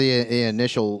back to the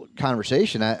initial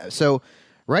conversation. So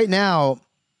right now,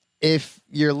 if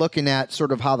you're looking at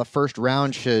sort of how the first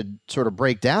round should sort of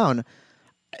break down,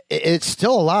 it's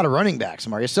still a lot of running backs,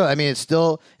 Mark. It's still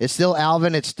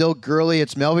Alvin, it's still Gurley,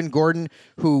 it's Melvin Gordon,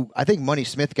 who I think Money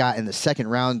Smith got in the second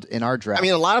round in our draft. I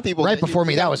mean, a lot of people right before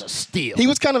me, that was a steal. He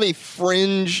was kind of a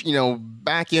fringe,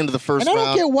 back into the first round. And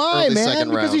I don't get why, man,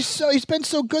 because round. he's been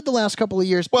so good the last couple of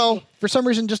years. Well, for some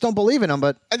reason, just don't believe in him.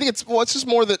 But I think it's just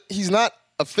more that he's not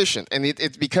efficient, and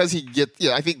it's because he gets.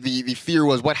 I think the fear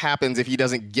was what happens if he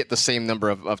doesn't get the same number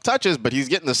of touches, but he's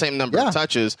getting the same number of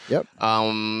touches. Yep.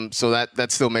 So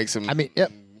that still makes him.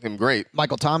 Him great.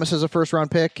 Michael Thomas is a first round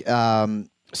pick.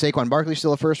 Saquon Barkley's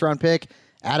still a first round pick.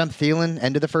 Adam Thielen,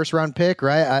 end of the first round pick,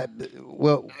 right?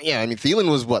 Thielen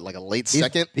was like a late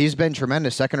second. He's been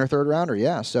tremendous, second or third rounder.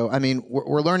 Yeah. So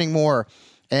we're learning more,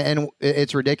 and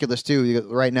it's ridiculous too.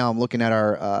 Right now, I'm looking at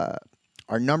our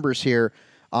numbers here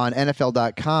on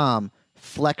NFL.com,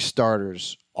 flex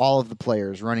starters, all of the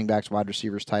players, running backs, wide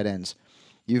receivers, tight ends.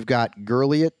 You've got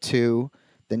Gurley at 2,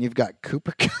 then you've got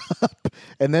Cooper Kupp,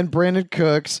 and then Brandon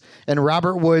Cooks and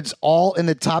Robert Woods all in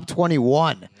the top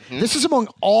 21. Mm-hmm. This is among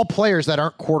all players that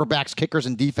aren't quarterbacks, kickers,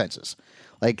 and defenses.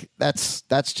 Like, that's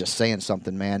just saying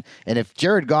something, man. And if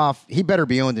Jared Goff, he better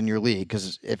be owned in your league,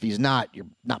 because if he's not, you're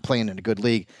not playing in a good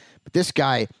league. But this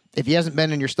guy, if he hasn't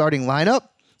been in your starting lineup,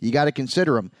 you got to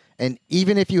consider him. And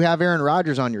even if you have Aaron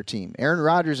Rodgers on your team, Aaron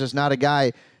Rodgers is not a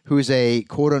guy who's a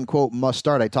quote-unquote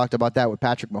must-start. I talked about that with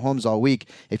Patrick Mahomes all week.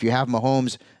 If you have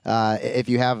Mahomes, if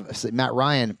you have Matt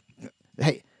Ryan,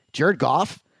 hey, Jared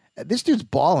Goff, this dude's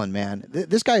balling, man.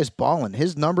 This guy is balling.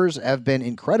 His numbers have been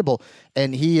incredible,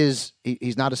 and he's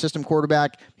not a system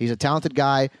quarterback. He's a talented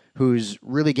guy who's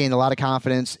really gained a lot of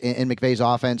confidence in McVay's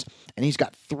offense, and he's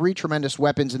got 3 tremendous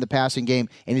weapons in the passing game,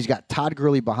 and he's got Todd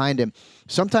Gurley behind him.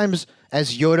 Sometimes,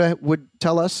 as Yoda would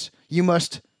tell us, you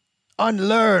must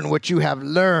unlearn what you have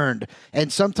learned.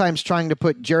 And sometimes trying to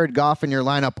put Jared Goff in your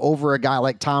lineup over a guy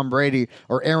like Tom Brady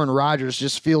or Aaron Rodgers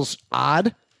just feels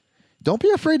odd. Don't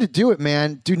be afraid to do it,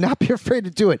 man. Do not be afraid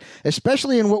to do it,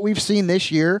 especially in what we've seen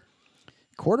this year.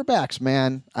 Quarterbacks,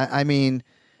 man. I mean,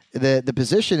 the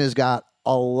position has got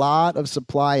a lot of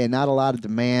supply and not a lot of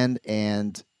demand,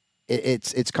 and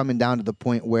it's coming down to the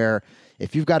point where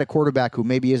if you've got a quarterback who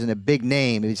maybe isn't a big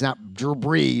name, he's not Drew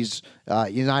Brees,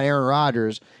 he's not Aaron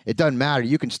Rodgers, it doesn't matter.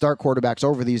 You can start quarterbacks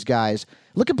over these guys.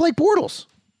 Look at Blake Bortles.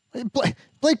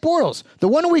 Blake Bortles. The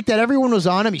one week that everyone was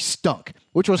on him, he stunk,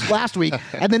 which was last week.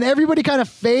 And then everybody kind of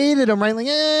faded him, right? Like,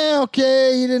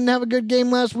 okay, you didn't have a good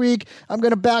game last week. I'm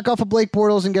going to back off of Blake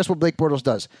Bortles. And guess what Blake Bortles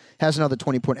does? Has another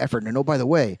 20-point effort. And oh, by the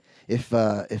way, if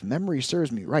memory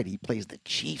serves me right, he plays the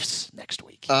Chiefs next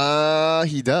week.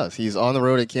 He does. He's on the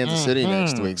road at Kansas City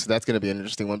next week, so that's going to be an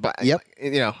interesting one. But yep.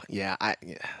 I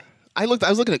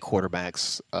was looking at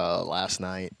quarterbacks last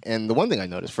night, and the one thing I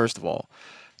noticed, first of all,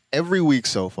 every week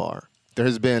so far, there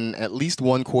has been at least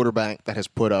one quarterback that has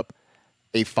put up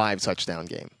a 5-touchdown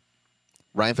game.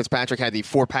 Ryan Fitzpatrick had the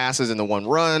 4 passes and the 1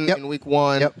 run in week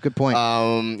 1. Yep, good point.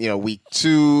 Week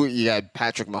 2, you had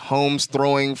Patrick Mahomes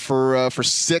throwing for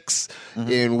 6. Mm-hmm.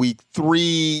 In week 3,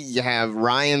 you have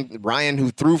Ryan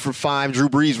who threw for 5. Drew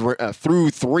Brees threw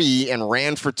 3 and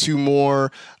ran for 2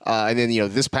 more. And then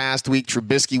this past week,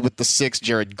 Trubisky with the 6,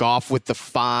 Jared Goff with the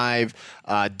 5,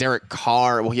 Derek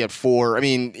Carr. Well, he had 4. I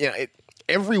mean,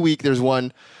 every week there's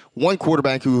one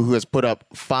quarterback who has put up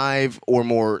 5 or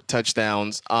more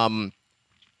touchdowns.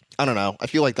 I don't know. I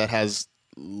feel like that has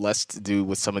less to do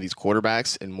with some of these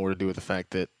quarterbacks and more to do with the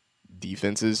fact that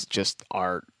defenses just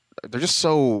are. They're just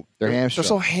so they're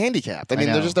so handicapped. I mean,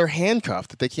 they're handcuffed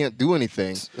that they can't do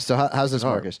anything. So how's this,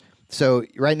 Marcus? So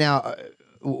right now,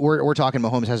 we're talking.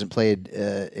 Mahomes hasn't played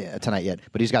tonight yet,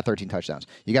 but he's got 13 touchdowns.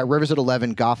 You got Rivers at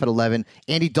 11, Goff at 11,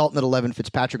 Andy Dalton at 11,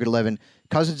 Fitzpatrick at 11,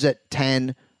 Cousins at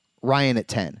 10, Ryan at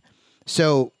 10.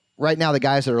 So right now, the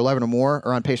guys that are 11 or more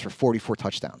are on pace for 44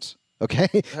 touchdowns. Okay,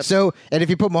 so and if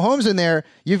you put Mahomes in there,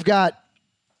 you've got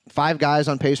 5 guys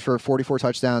on pace for 44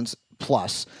 touchdowns.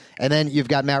 Plus. And then you've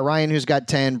got Matt Ryan, who's got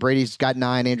 10, Brady's got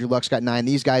 9, Andrew Luck's got 9.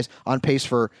 These guys on pace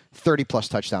for 30-plus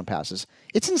touchdown passes.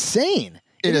 It's insane.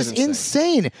 It is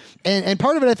insane. And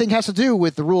part of it, I think, has to do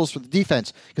with the rules for the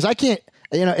defense. Because I can't,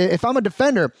 if I'm a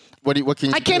defender, what can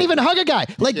you I can't even hug a guy.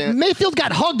 Like, Mayfield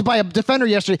got hugged by a defender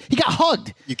yesterday. He got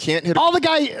hugged. You can't hit all the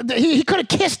guy, he could have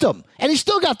kissed him, and he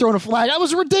still got thrown a flag. That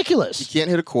was ridiculous. You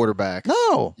can't hit a quarterback.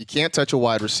 No. You can't touch a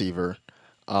wide receiver.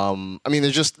 I mean,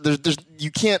 there's you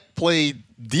can't play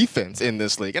defense in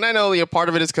this league. And I know part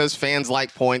of it is because fans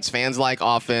like points, fans like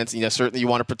offense. Certainly you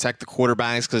want to protect the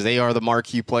quarterbacks because they are the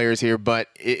marquee players here. But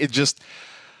it just,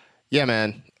 yeah,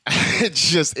 man.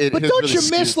 But don't you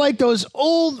miss like those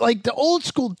the old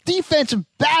school defensive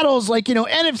battles, like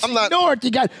NFC North?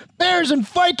 You got Bears and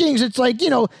Vikings. It's like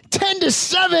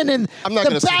 10-7, and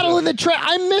the battle in the track.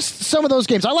 I missed some of those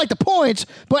games. I like the points,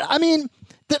 but I mean.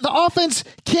 The offense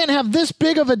can't have this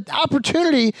big of an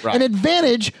opportunity, an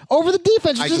advantage over the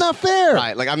defense, which is not fair.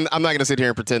 Right. Like I'm not going to sit here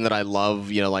and pretend that I love,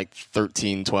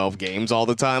 13, 12 games all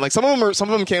the time. Like some of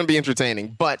them can be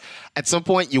entertaining, but at some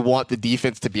point you want the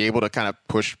defense to be able to kind of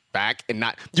push back and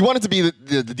not. You want it to be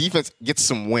the defense gets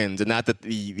some wins and not that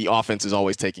the offense is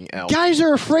always taking L. Guys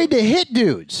are afraid to hit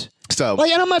dudes. So,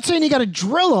 and I'm not saying you got to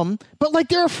drill them, but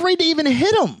they're afraid to even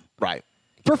hit them. Right.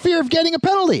 For fear of getting a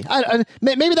penalty.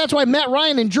 Maybe that's why Matt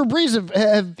Ryan and Drew Brees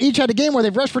have each had a game where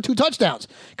they've rushed for 2 touchdowns.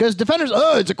 Because defenders,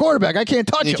 it's a quarterback. I can't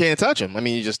touch him. You can't touch him. I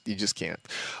mean, you just can't.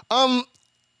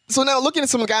 So now looking at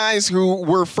some guys who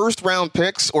were first-round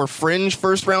picks or fringe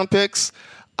first-round picks,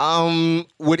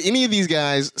 would any of these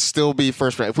guys still be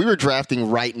first round? If we were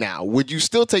drafting right now, would you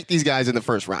still take these guys in the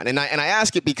first round? And I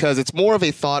ask it because it's more of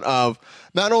a thought of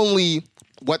not only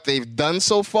what they've done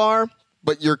so far,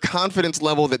 but your confidence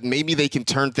level that maybe they can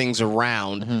turn things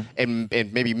around and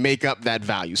maybe make up that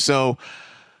value. So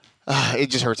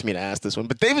it just hurts me to ask this one.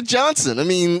 But David Johnson, I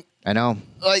mean, I know.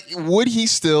 Would he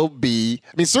still be?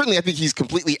 I mean, certainly I think he's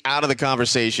completely out of the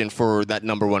conversation for that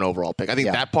number 1 overall pick. I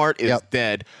think that part is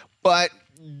dead. But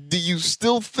do you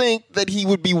still think that he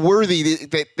would be worthy,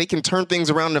 that they can turn things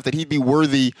around enough that he'd be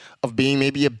worthy of being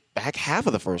maybe a back half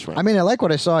of the first round? I mean, I like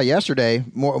what I saw yesterday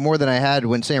more than I had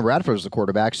when Sam Bradford was the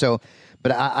quarterback. So.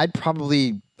 But I'd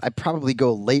probably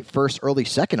go late first, early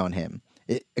second on him.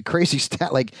 A crazy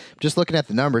stat, just looking at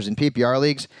the numbers in PPR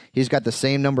leagues, he's got the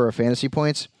same number of fantasy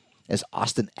points as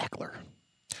Austin Eckler,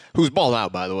 who's balled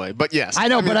out, by the way. But yes, I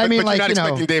know. But you're not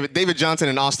expecting David Johnson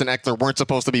and Austin Eckler weren't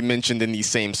supposed to be mentioned in the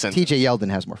same sentence. T.J. Yeldon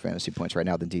has more fantasy points right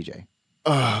now than DJ.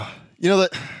 That.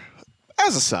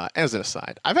 As an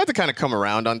aside, I've had to kind of come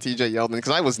around on T.J. Yeldon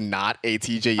because I was not a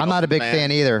T.J. Yeldon I'm not a big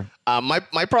fan either.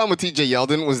 My problem with T.J.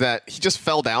 Yeldon was that he just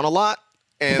fell down a lot.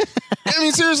 And I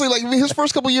mean, seriously, his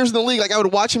first couple years in the league, I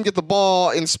would watch him get the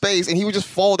ball in space and he would just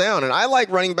fall down. And I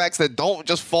like running backs that don't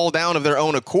just fall down of their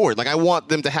own accord. I want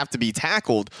them to have to be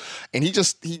tackled. And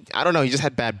I don't know, he just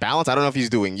had bad balance. I don't know if he's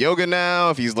doing yoga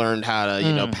now, if he's learned how to,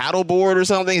 paddleboard or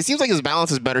something. It seems like his balance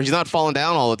is better. He's not falling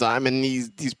down all the time and he's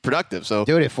productive. So,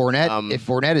 dude, if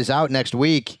Fournette is out next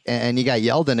week and you got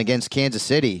Yeldon against Kansas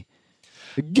City,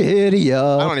 giddy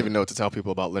up. I don't even know what to tell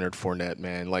people about Leonard Fournette,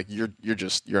 man. You're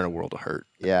in a world of hurt.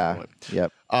 Yeah.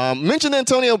 Yep. Mentioned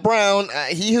Antonio Brown.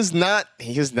 He has not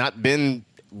been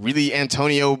really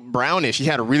Antonio Brownish. He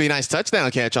had a really nice touchdown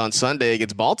catch on Sunday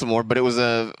against Baltimore, but it was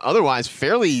a otherwise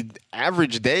fairly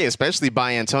average day, especially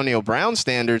by Antonio Brown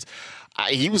standards.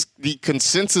 He was the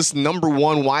consensus number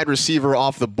 1 wide receiver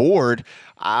off the board,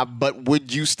 but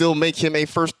would you still make him a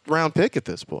first-round pick at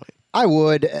this point? I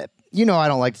would. I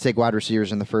don't like to take wide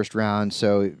receivers in the first round,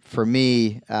 so for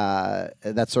me,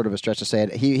 that's sort of a stretch to say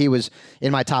it. He was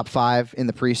in my top 5 in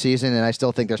the preseason, and I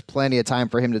still think there's plenty of time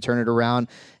for him to turn it around.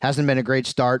 Hasn't been a great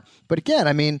start, but again,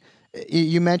 I mean,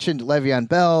 you mentioned Le'Veon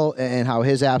Bell and how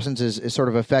his absence is sort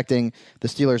of affecting the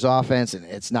Steelers' offense, and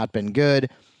it's not been good.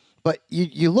 But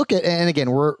you look at, and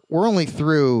again, we're only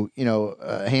through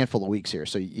a handful of weeks here,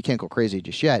 so you can't go crazy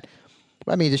just yet.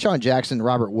 I mean, Deshaun Jackson,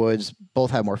 Robert Woods both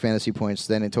have more fantasy points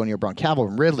than Antonio Brown.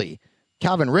 Calvin Ridley,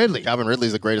 Calvin Ridley. Calvin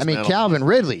Ridley's the greatest. I mean, man Calvin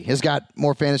Ridley has got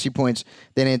more fantasy points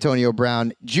than Antonio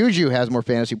Brown. Juju has more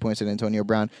fantasy points than Antonio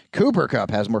Brown. Cooper Kupp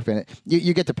has more fantasy.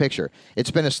 You get the picture. It's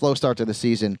been a slow start to the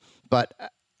season, but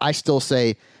I still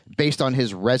say, based on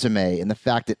his resume and the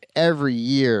fact that every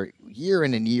year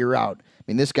in and year out, I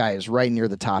mean, this guy is right near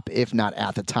the top, if not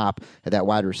at the top of that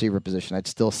wide receiver position. I'd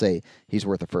still say he's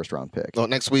worth a first-round pick. Well,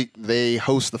 next week they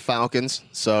host the Falcons,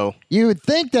 so you would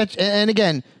think that, and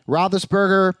again,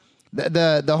 Roethlisberger.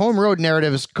 The home road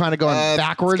narrative is kind of going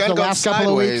backwards the last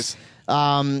couple of weeks.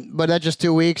 But that's just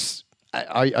 2 weeks.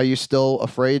 Are you still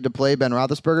afraid to play Ben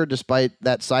Roethlisberger despite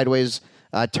that sideways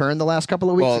turn the last couple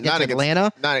of weeks against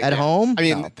Atlanta at home? I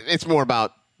mean, it's more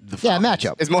about the Falcons.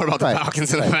 Matchup. It's more about the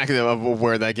Falcons and the fact of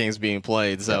where that game's being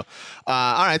played. So,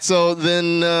 all right. So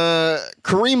then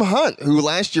Kareem Hunt, who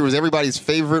last year was everybody's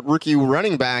favorite rookie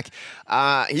running back,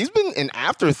 he's been an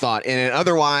afterthought in an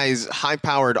otherwise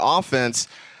high-powered offense.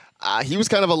 He was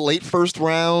kind of a late first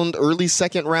round, early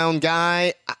second round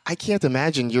guy. I can't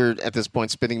imagine you're at this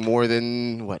point spending more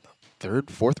than,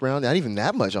 third, fourth round? Not even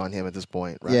that much on him at this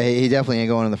point, right? Yeah, he definitely ain't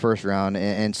going in the first round.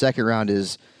 And second round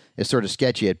is sort of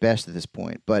sketchy at best at this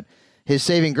point. But his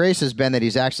saving grace has been that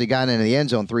he's actually gotten into the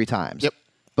end zone 3 times. Yep.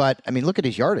 But, I mean, look at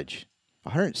his yardage.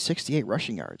 168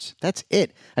 rushing yards. That's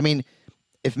it. I mean,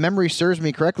 if memory serves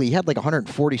me correctly, he had like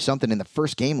 140-something in the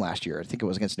first game last year. I think it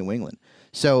was against New England.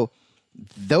 So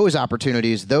those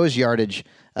opportunities, those yardage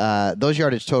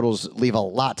totals leave a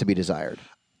lot to be desired.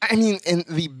 I mean, and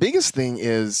the biggest thing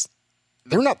is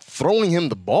they're not throwing him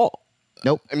the ball.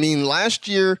 Nope. I mean, last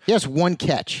year he has 1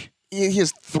 catch. He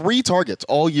has 3 targets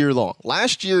all year long.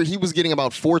 Last year he was getting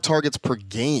about 4 targets per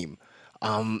game.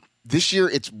 This year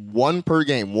it's 1 per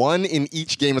game, 1 in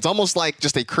each game. It's almost like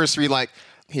just a cursory, like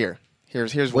here's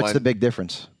What's one. the big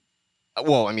difference?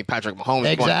 Well, I mean, Patrick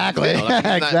Mahomes. Exactly.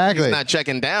 He's not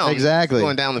checking down. Exactly. He's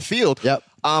going down the field. Yep.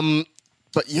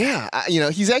 But yeah,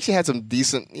 he's actually had some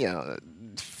decent,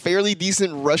 fairly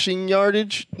decent rushing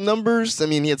yardage numbers. I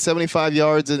mean, he had 75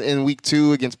 yards in week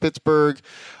 2 against Pittsburgh.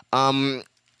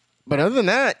 But other than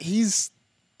that, he's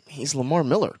Lamar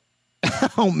Miller.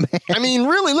 Oh man! I mean,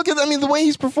 really, look at the way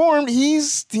he's performed.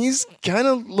 He's kind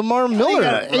of Lamar Miller.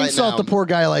 Right insult now. the poor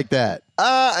guy like that.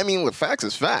 I mean, look, facts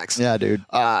is facts. Yeah, dude.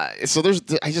 So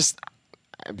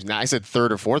I said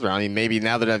third or fourth round. I mean, maybe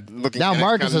now that I'm looking now, at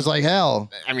Marcus is like hell.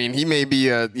 I mean, he may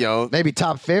be maybe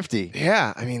top 50.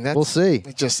 Yeah, I mean, we'll see.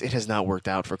 It has not worked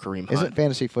out for Kareem Hunt. Isn't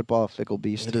fantasy football a fickle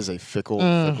beast? It is a fickle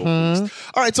beast.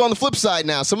 All right, so on the flip side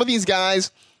now, some of these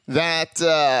guys that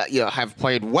have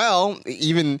played well,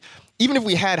 even if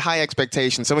we had high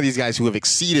expectations, some of these guys who have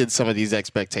exceeded some of these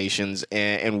expectations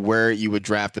and where you would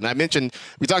draft them.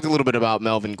 We talked a little bit about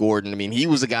Melvin Gordon. I mean, he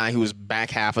was a guy who was back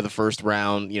half of the first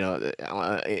round,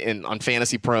 on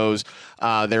Fantasy Pros.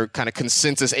 Their kind of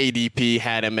consensus ADP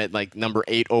had him at like number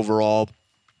 8 overall.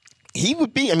 He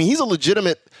would be, he's a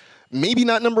legitimate, maybe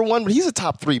not number 1, but he's a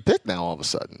top 3 pick now all of a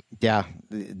sudden. Yeah.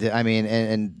 I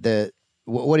mean,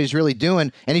 what he's really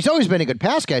doing, and he's always been a good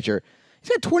pass catcher. He's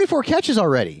got 24 catches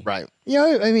already. Right.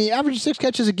 Average 6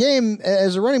 catches a game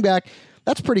as a running back.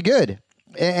 That's pretty good.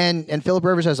 And Phillip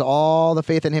Rivers has all the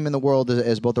faith in him in the world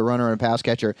as both a runner and a pass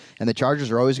catcher. And the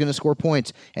Chargers are always going to score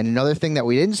points. And another thing that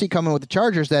we didn't see coming with the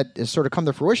Chargers that has sort of come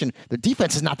to fruition, their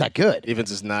defense is not that good.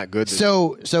 Defense is not good.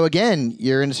 So again,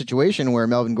 you're in a situation where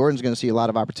Melvin Gordon's going to see a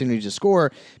lot of opportunities to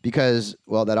score because,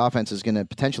 well, that offense is going to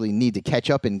potentially need to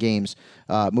catch up in games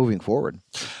moving forward.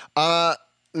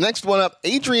 Next one up,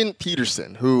 Adrian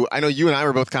Peterson, who I know you and I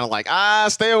were both kind of like,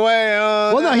 stay away.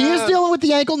 No, he is dealing with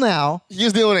the ankle now. He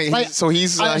is dealing with it. So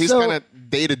he's kind of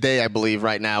day-to-day, I believe,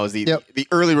 right now is the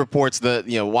early reports.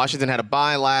 Washington had a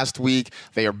bye last week.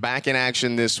 They are back in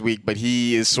action this week, but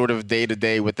he is sort of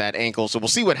day-to-day with that ankle. So we'll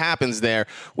see what happens there,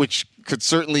 which could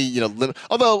certainly, limit.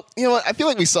 Although, I feel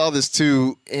like we saw this,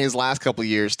 too, in his last couple of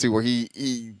years, too, where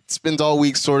he spends all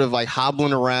week sort of like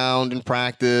hobbling around in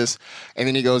practice, and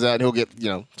then he goes out and he'll get,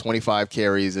 25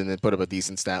 carries and then put up a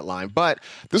decent stat line. But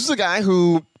this is a guy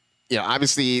who,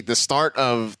 obviously the start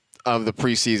of the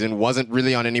preseason wasn't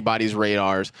really on anybody's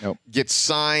radars. Nope. Gets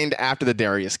signed after the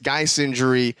Darius Geis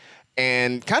injury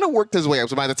and kind of worked his way up.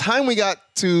 So by the time we got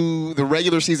to the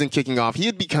regular season kicking off, he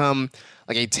had become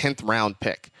like a 10th round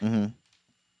pick. Mm-hmm.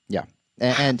 Yeah.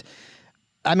 And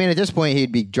at this point,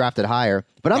 he'd be drafted higher.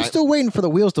 But I'm still waiting for the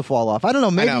wheels to fall off. I don't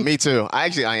know. Maybe. I know, me too. I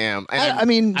am.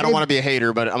 And I don't want to be a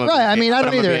hater, but I'm I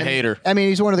don't either. Be a hater.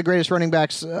 He's one of the greatest running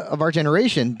backs of our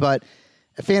generation, but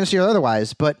fantasy or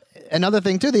otherwise. But another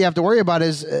thing, too, that you have to worry about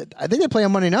is I think they play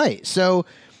on Monday night. So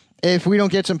if we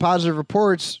don't get some positive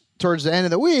reports towards the end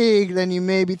of the week, then you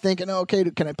may be thinking, okay,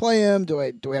 can I play him? Do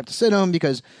I have to sit him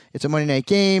because it's a Monday night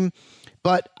game?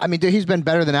 But, I mean, dude, he's been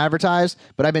better than advertised,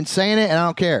 but I've been saying it, and I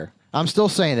don't care. I'm still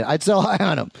saying it. I'd sell high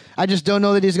on him. I just don't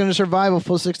know that he's going to survive a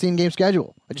full 16-game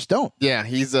schedule. I just don't. Yeah,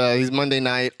 he's Monday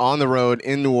night on the road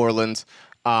in New Orleans,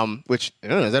 which, I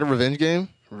don't know, is that a revenge game?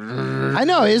 I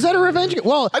know. Is that a revenge game?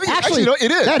 Well, actually, no,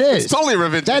 it is. That is. It's totally a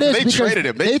revenge that game. Is they traded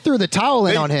him. They threw the towel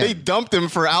in on him. They dumped him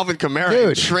for Alvin Kamara Dude.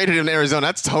 and traded him to Arizona.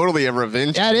 That's totally a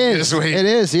revenge That game is. this week. It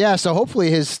is, yeah. So hopefully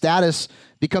his status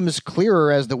becomes clearer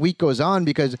as the week goes on,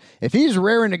 because if he's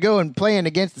raring to go and playing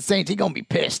against the Saints, he's going to be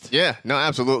pissed. Yeah, no,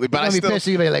 absolutely. But He's going to be pissed.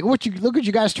 He's going to be like, look what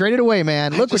you guys traded away,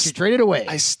 man. Look what you traded away.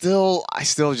 I still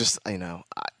just,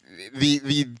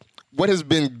 what has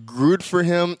been good for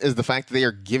him is the fact that they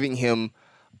are giving him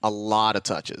a lot of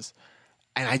touches.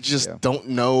 And I just don't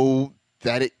know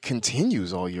that it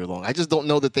continues all year long. I just don't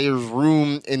know that there's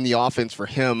room in the offense for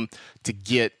him to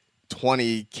get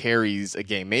 20 carries a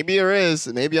game. Maybe there is.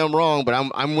 Maybe I'm wrong, but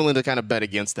I'm willing to kind of bet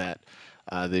against that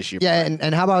this year. Yeah,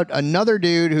 and how about another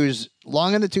dude who's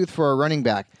long in the tooth for a running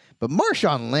back, but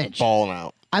Marshawn Lynch. Balling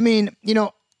out. I mean,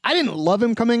 I didn't love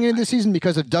him coming into the season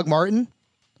because of Doug Martin.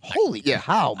 Holy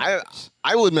cow.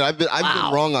 I will admit I've been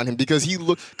wrong on him because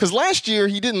last year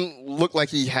he didn't look like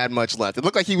he had much left. It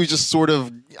looked like he was just sort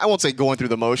of, I won't say going through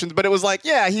the motions, but it was like,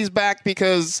 yeah, he's back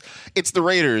because it's the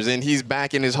Raiders and he's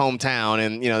back in his hometown,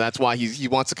 and that's why he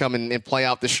wants to come and play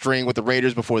out the string with the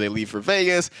Raiders before they leave for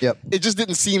Vegas. Yep. It just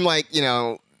didn't seem like,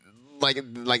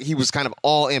 like he was kind of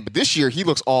all in, but this year he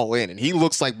looks all in, and he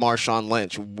looks like Marshawn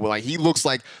Lynch. Like he looks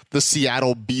like the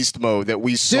Seattle beast mode that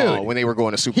we saw when they were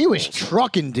going to Super Bowl. He was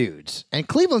trucking dudes, and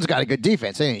Cleveland's got a good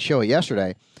defense. They didn't show it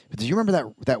yesterday, but did you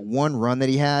remember that one run that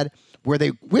he had where they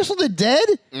whistled it dead?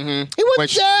 Mm-hmm. He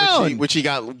went down, which he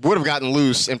would have gotten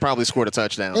loose and probably scored a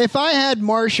touchdown. If I had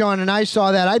Marshawn and I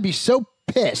saw that, I'd be so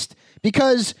pissed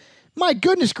because my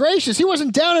goodness gracious, he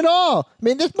wasn't down at all. I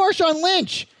mean, this Marshawn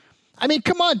Lynch. I mean,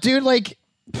 come on, dude. Like,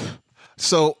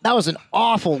 so that was an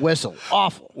awful whistle.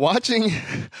 Awful. Watching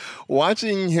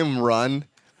him run,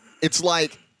 it's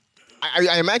like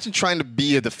I imagine trying to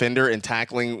be a defender and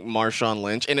tackling Marshawn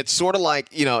Lynch, and it's sort of like,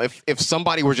 if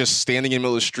somebody were just standing in the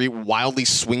middle of the street wildly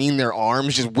swinging their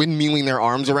arms, just windmilling their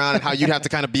arms around, and how you'd have to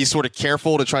kind of be sort of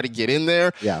careful to try to get in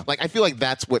there. Yeah. Like, I feel like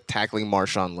that's what tackling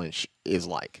Marshawn Lynch is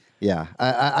like. Yeah.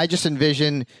 I just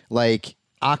envision, like,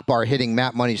 Akbar hitting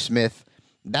Matt Money Smith.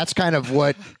 That's kind of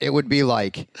what it would be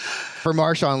like for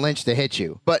Marshawn Lynch to hit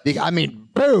you. But I mean,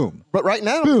 boom. But right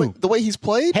now, the way he's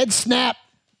played, head snap.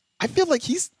 I feel like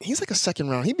he's like a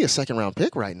second round. He'd be a second round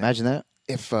pick right now. Imagine that.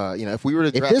 If we were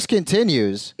to draft, if this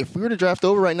continues, if we were to draft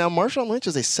over right now, Marshawn Lynch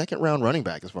is a second round running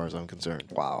back as far as I'm concerned.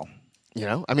 Wow.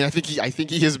 I mean, I think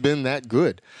he has been that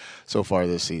good so far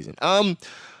this season.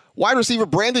 Wide receiver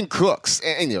Brandon Cooks,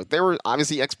 and there were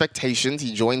obviously expectations.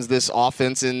 He joins this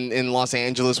offense in Los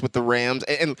Angeles with the Rams,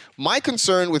 and my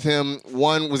concern with him,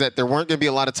 one, was that there weren't going to be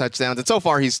a lot of touchdowns, and so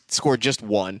far he's scored just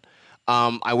one.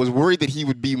 I was worried that he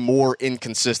would be more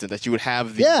inconsistent, that you would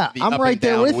have the I'm up right and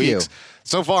down there with weeks. you.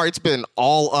 So far, it's been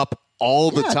all up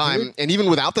all the time, dude. and even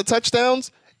without the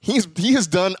touchdowns, he has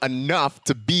done enough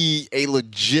to be a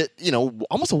legit,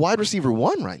 almost a wide receiver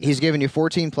one right now. He's giving you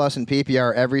 14 plus in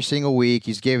PPR every single week.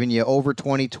 He's giving you over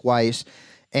 20 twice,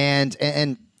 and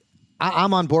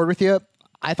I'm on board with you.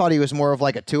 I thought he was more of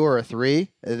like a 2 or a 3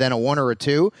 than a 1 or a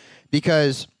 2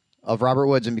 because of Robert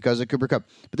Woods and because of Cooper Kupp.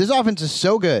 But this offense is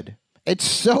so good. It's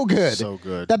so good. So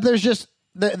good.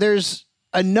 That there's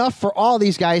enough for all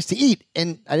these guys to eat.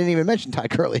 And I didn't even mention Todd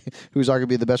Gurley, who's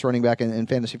arguably the best running back in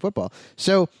fantasy football.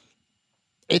 So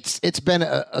it's been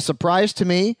a surprise to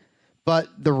me, but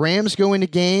the Rams go into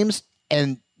games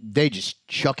and they just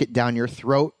chuck it down your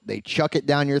throat. They chuck it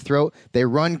down your throat. They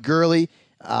run Gurley,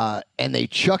 and they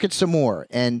chuck it some more.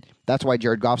 And that's why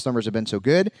Jared Goff's numbers have been so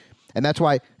good. And that's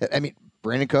why,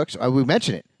 Brandon Cooks, we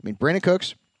mentioned it. Brandon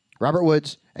Cooks, Robert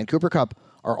Woods, and Cooper Kupp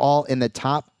are all in the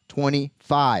top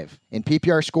 25 in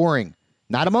PPR scoring,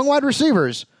 not among wide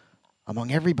receivers,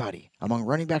 among everybody, among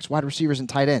running backs, wide receivers, and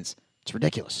tight ends. It's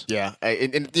ridiculous. Yeah,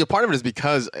 and part of it is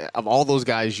because of all those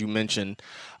guys you mentioned.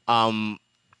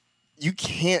 You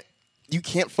can't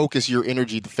focus your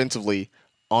energy defensively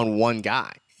on one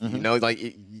guy. Mm-hmm. Like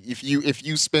if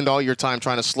you spend all your time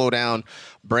trying to slow down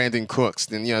Brandon Cooks,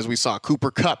 then as we saw, Cooper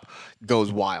Kupp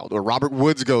goes wild or Robert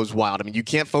Woods goes wild. You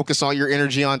can't focus all your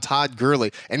energy on Todd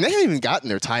Gurley, and they haven't even gotten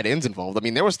their tight ends involved.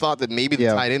 There was thought that maybe the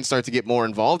tight ends start to get more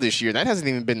involved this year. That hasn't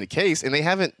even been the case, and they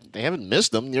haven't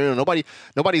missed them.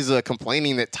 Nobody's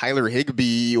complaining that Tyler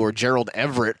Higbee or Gerald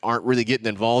Everett aren't really getting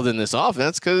involved in this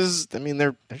offense because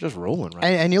they're just rolling right.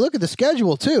 And you look at the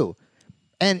schedule too,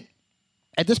 and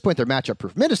at this point, they're matchup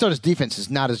proof. Minnesota's defense is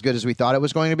not as good as we thought it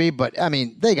was going to be, but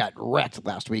they got wrecked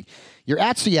last week. You're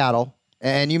at Seattle,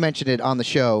 And you mentioned it on the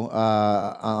show,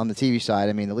 on the TV side.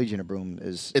 I mean, the Legion of Boom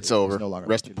is over. no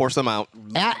longer. Force them out.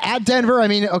 At Denver, I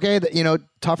mean, okay,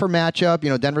 tougher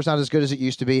matchup. Denver's not as good as it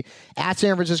used to be. At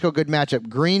San Francisco, good matchup.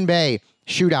 Green Bay,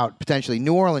 shootout potentially.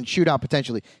 New Orleans, shootout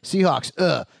potentially.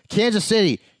 Seahawks, Kansas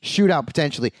City, shootout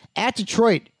potentially. At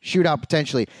Detroit, shootout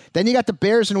potentially. Then you got the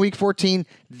Bears in Week 14.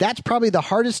 That's probably the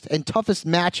hardest and toughest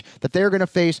match that they're going to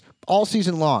face all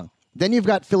season long. Then you've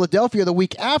got Philadelphia the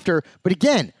week after, but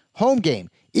again, home game.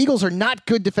 Eagles are not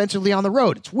good defensively on the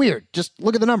road. It's weird. Just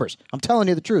look at the numbers. I'm telling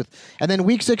you the truth. And then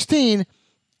Week 16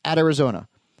 at Arizona.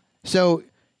 So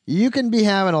you can be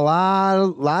having a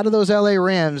lot of those LA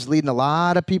Rams leading a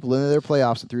lot of people into their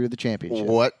playoffs and through to the championship.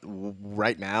 What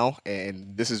right now,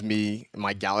 and this is me,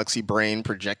 my galaxy brain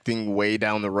projecting way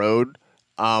down the road.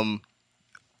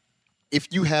 If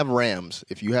you have Rams,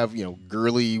 if you have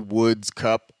Gurley, Woods,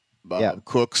 Kupp,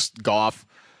 Cooks, Goff,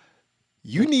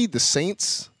 you need the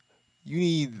Saints. You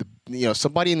need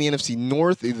somebody in the NFC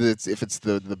North. If it's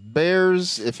the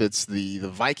Bears, if it's the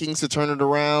Vikings to turn it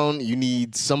around, you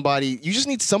need somebody. You just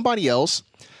need somebody else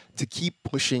to keep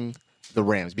pushing the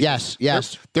Rams. Yes.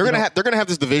 They're gonna have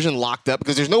this division locked up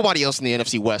because there's nobody else in the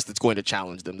NFC West that's going to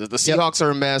challenge them. The Seahawks are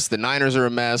a mess. The Niners are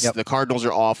a mess. The Cardinals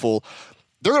are awful.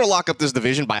 They're gonna lock up this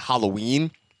division by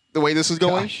Halloween. The way this is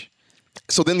going. Gosh.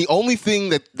 So then the only thing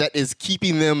that is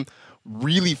keeping them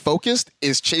really focused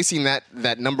is chasing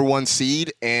that number one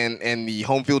seed and the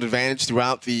home field advantage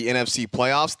throughout the NFC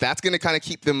playoffs. That's going to kind of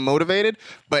keep them motivated.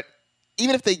 But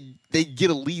even if they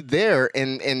get a lead there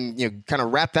and kind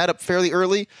of wrap that up fairly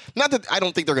early, not that I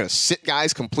don't think they're going to sit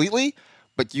guys completely,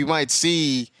 but you might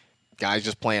see guys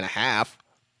just playing a half.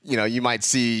 You might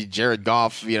see Jared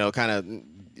Goff, kind of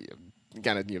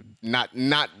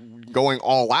not going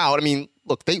all out. I mean,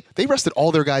 look, they rested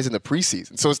all their guys in the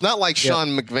preseason. So it's not like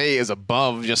Sean McVay is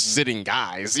above just sitting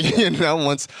guys,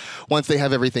 once they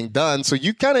have everything done. So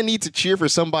you kind of need to cheer for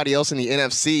somebody else in the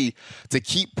NFC to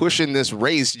keep pushing this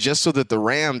race just so that the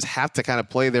Rams have to kind of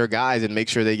play their guys and make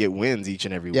sure they get wins each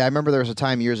and every week. Yeah, I remember there was a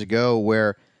time years ago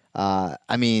where,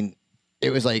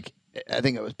 it was like, I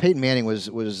think it was Peyton Manning was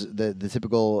the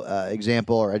typical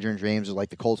example, or Edgerrin James, like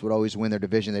the Colts would always win their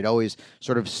division. They'd always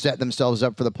sort of set themselves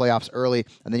up for the playoffs early,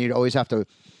 and then you'd always have to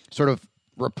sort of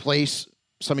replace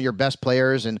some of your best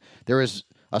players. And there was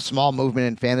a small movement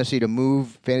in fantasy to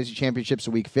move fantasy championships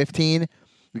to Week 15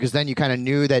 because then you kind of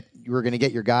knew that you were going to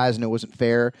get your guys and it wasn't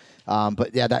fair.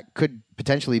 But yeah, that could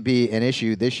potentially be an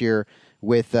issue this year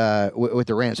with the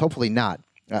Rams. Hopefully not.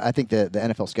 I think the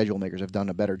NFL schedule makers have done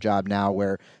a better job now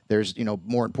where there's,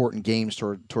 more important games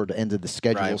toward the end of the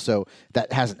schedule. Right. So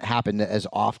that hasn't happened as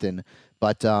often.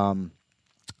 But, that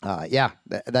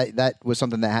was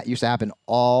something that used to happen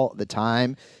all the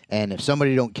time. And if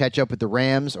somebody don't catch up with the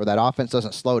Rams or that offense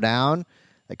doesn't slow down,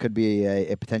 that could be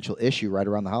a potential issue right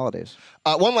around the holidays.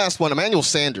 One last one, Emmanuel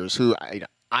Sanders, who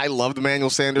I loved Emmanuel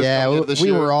Sanders. Yeah,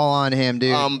 we were all on him,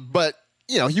 dude. But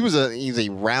he's a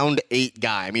round 8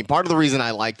 guy. I mean, part of the reason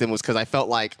I liked him was because I felt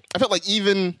like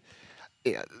even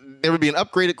there would be an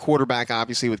upgraded quarterback,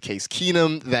 obviously, with Case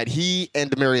Keenum, that he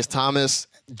and Demaryius Thomas,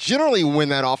 generally when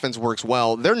that offense works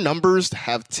well, their numbers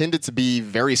have tended to be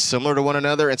very similar to one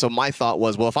another. And so my thought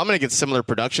was, well, if I'm going to get similar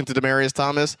production to Demaryius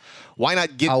Thomas, why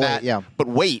not get that? But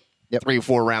wait 3 or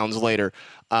 4 rounds later.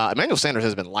 Emmanuel Sanders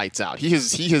has been lights out. He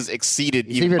has exceeded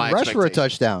even my rushed for a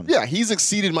touchdown. Yeah, he's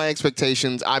exceeded my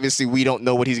expectations. Obviously, we don't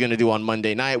know what he's going to do on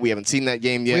Monday night. We haven't seen that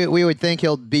game yet. We would think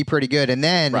he'll be pretty good. And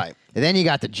then you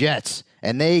got the Jets,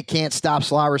 and they can't stop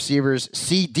slot receivers.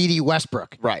 See D.D.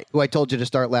 Westbrook, who I told you to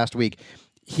start last week.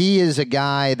 He is a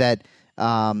guy that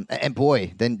and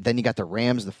boy, then you got the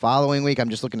Rams the following week. I'm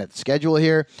just looking at the schedule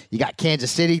here. You got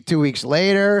Kansas City 2 weeks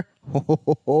later.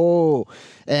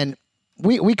 And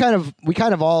we kind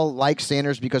of all like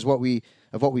Sanders because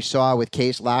of what we saw with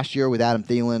Case last year with Adam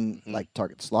Thielen, like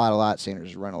target the slot a lot.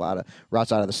 Sanders run a lot of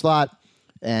routes out of the slot,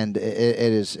 and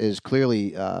it is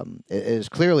clearly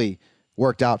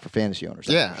worked out for fantasy owners.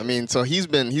 Yeah, I mean, so he's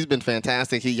been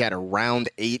fantastic. He had a round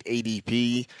 8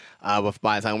 ADP.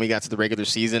 By the time we got to the regular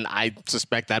season, I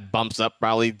suspect that bumps up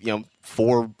probably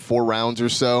four rounds or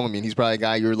so. I mean, he's probably a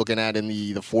guy you're looking at in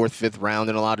the 4th, 5th round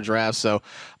in a lot of drafts. So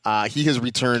he has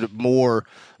returned more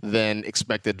than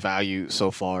expected value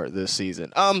so far this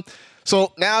season.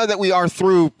 So now that we are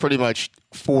through pretty much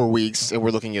 4 weeks and we're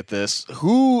looking at this,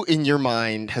 who in your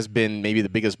mind has been maybe the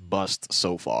biggest bust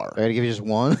so far? I gotta give you just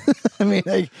one. I mean,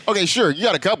 okay, sure, you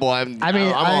got a couple. I'm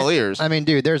all ears. I mean,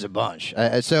 dude, there's a bunch.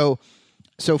 So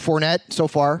Fournette so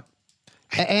far,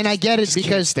 and I get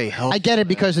it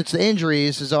because it's the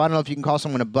injuries. So I don't know if you can call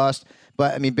someone a bust,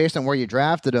 but I mean, based on where you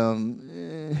drafted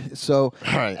him,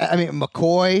 I mean,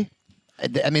 McCoy.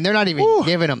 I mean, they're not even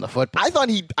giving him the football. I thought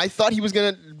he was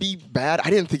going to be bad. I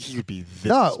didn't think he would be this.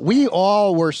 No, we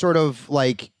all were sort of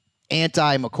like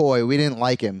anti-McCoy. We didn't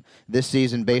like him this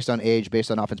season based on age,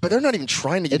 based on offense. But they're not even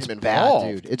trying to get him It's involved.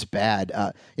 bad, dude. It's bad.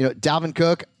 Dalvin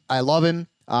Cook, I love him.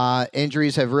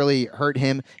 Injuries have really hurt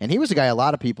him, and he was a guy a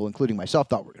lot of people, including myself,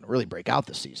 thought were going to really break out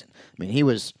this season. I mean, he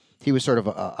was sort of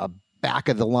a back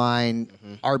of the line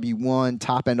RB1,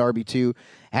 top end RB2.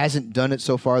 Hasn't done it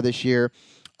so far this year.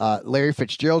 Larry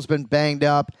Fitzgerald's been banged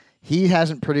up. He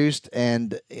hasn't produced,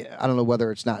 and I don't know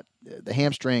whether it's not the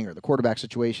hamstring or the quarterback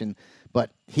situation, but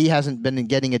he hasn't been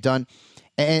getting it done.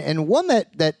 And one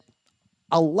that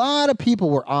a lot of people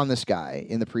were on this guy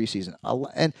in the preseason.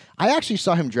 And I actually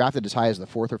saw him drafted as high as the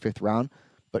 4th or 5th round,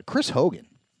 but Chris Hogan.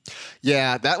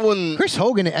 Yeah, that one. Chris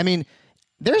Hogan, I mean,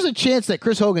 there's a chance that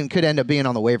Chris Hogan could end up being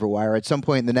on the waiver wire at some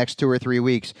point in the next 2 or 3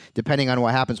 weeks, depending on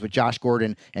what happens with Josh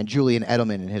Gordon and Julian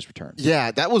Edelman in his return.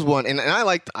 Yeah, that was one. And I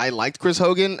liked Chris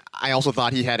Hogan. I also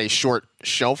thought he had a short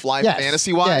shelf life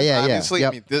fantasy-wise. Yeah. Obviously.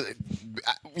 Yep.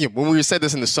 I mean, when we said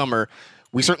this in the summer,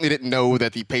 we certainly didn't know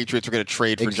that the Patriots were going to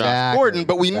trade for Josh Gordon,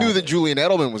 but we knew that Julian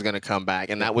Edelman was going to come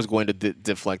back, and that was going to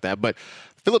deflect that. But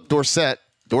Philip Dorsett,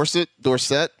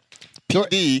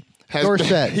 PD.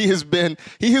 He has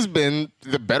been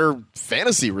the better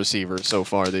fantasy receiver so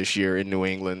far this year in New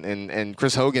England, and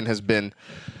Chris Hogan has been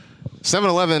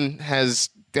 7-Eleven has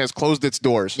closed its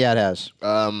doors. Yeah, it has.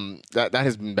 That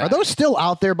has been bad. Are those still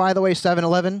out there, by the way,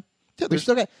 7-Eleven? Yeah,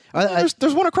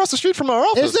 there's one across the street from our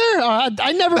office. Is there?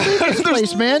 I never leave this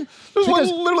place, man. There's one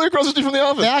literally across the street from the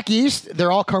office. Back east,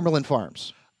 they're all Cumberland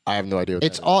Farms. I have no idea what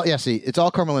it's all. Yeah, see, it's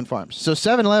all Cumberland Farms. So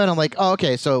 7-Eleven, I'm like, oh,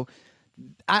 okay, so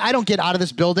I don't get out of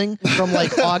this building from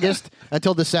like August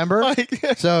until December.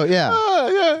 So yeah,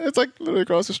 it's like literally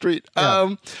across the street.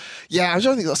 Yeah, I was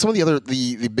trying to think some of the other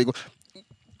the big ones.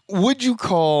 Would you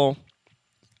call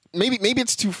maybe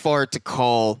it's too far to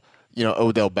call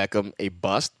Odell Beckham a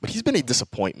bust, but he's been a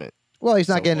disappointment. Well, he's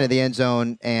not getting into the end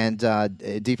zone, and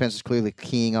defense is clearly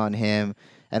keying on him,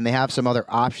 and they have some other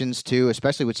options too,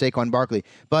 especially with Saquon Barkley.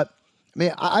 But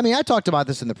I mean, I talked about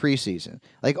this in the preseason.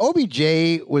 Like,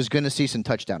 OBJ was going to see some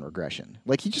touchdown regression.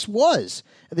 Like, he just was.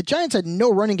 The Giants had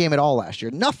no running game at all last year.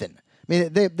 Nothing. I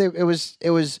mean, it was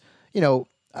the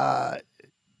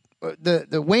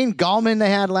Wayne Gallman they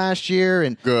had last year,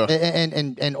 and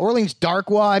Orleans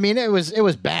Darkwa. I mean, it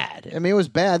was bad. I mean, it was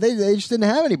bad. They just didn't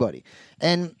have anybody.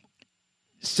 And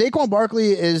Saquon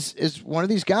Barkley is one of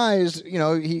these guys.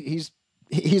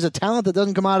 He's a talent that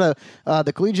doesn't come out of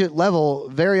the collegiate level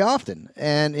very often.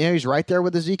 And he's right there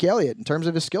with Zeke Elliott in terms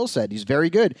of his skill set. He's very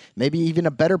good, maybe even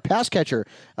a better pass catcher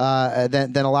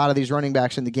than a lot of these running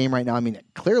backs in the game right now. I mean,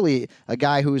 clearly a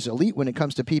guy who's elite when it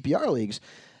comes to PPR leagues.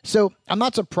 So I'm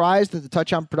not surprised that the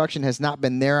touchdown production has not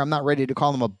been there. I'm not ready to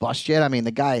call him a bust yet. I mean,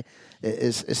 the guy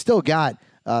is still got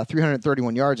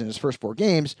 331 yards in his first 4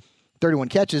 games, 31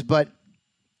 catches. But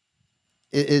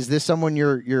is this someone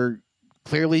you're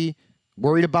clearly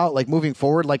worried about, like, moving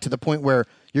forward, like to the point where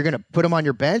you're going to put him on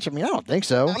your bench? I mean, I don't think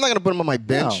so. I'm not going to put him on my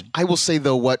bench. No. I will say,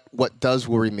 though, what does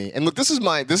worry me, and look, this is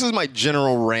my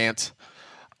general rant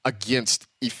against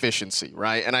efficiency,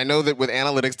 right? And I know that with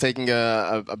analytics taking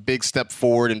a big step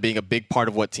forward and being a big part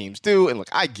of what teams do, and look,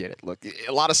 I get it. Look,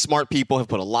 a lot of smart people have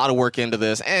put a lot of work into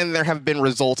this, and there have been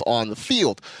results on the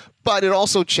field. But it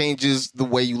also changes the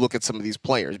way you look at some of these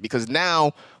players, because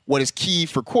now what is key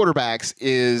for quarterbacks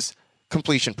is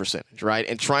completion percentage, right?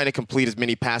 And trying to complete as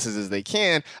many passes as they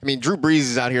can. I mean, Drew Brees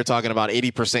is out here talking about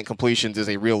 80% completions is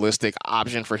a realistic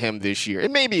option for him this year.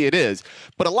 And maybe it is.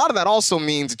 But a lot of that also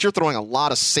means that you're throwing a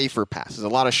lot of safer passes, a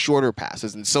lot of shorter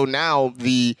passes. And so now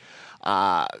the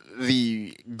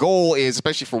goal is,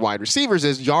 especially for wide receivers,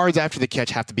 is yards after the catch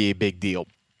have to be a big deal.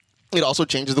 It also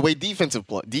changes the way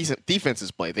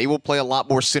defenses play. They will play a lot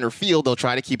more center field. They'll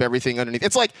try to keep everything underneath.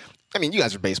 It's like, I mean, you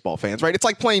guys are baseball fans, right? It's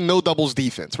like playing no doubles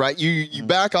defense, right? You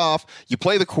back off, you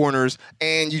play the corners,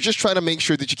 and you just try to make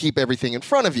sure that you keep everything in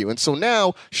front of you. And so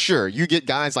now, sure, you get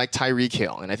guys like Tyreek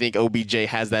Hill, and I think OBJ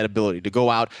has that ability to go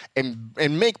out and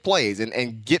make plays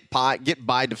and get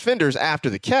by defenders after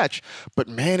the catch. But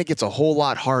man, it gets a whole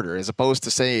lot harder as opposed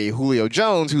to, say, Julio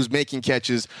Jones, who's making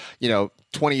catches,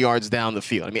 20 yards down the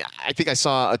field. I mean, I think I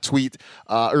saw a tweet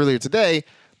earlier today.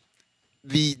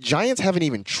 The Giants haven't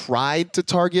even tried to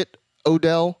target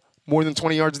Odell more than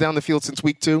 20 yards down the field since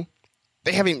week 2.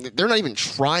 They're not even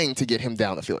trying to get him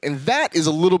down the field. And that is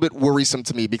a little bit worrisome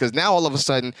to me, because now all of a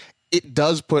sudden it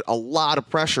does put a lot of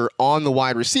pressure on the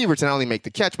wide receiver to not only make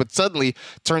the catch, but suddenly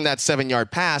turn that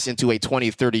 7-yard pass into a 20,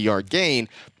 30-yard gain.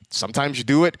 Sometimes you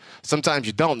do it, sometimes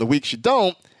you don't. The weeks you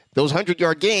don't, those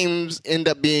 100-yard games end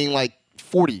up being like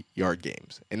 40-yard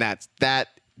games. And that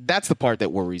that's the part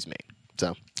that worries me.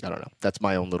 So I don't know. That's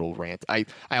my own little rant. I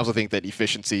also think that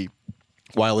efficiency,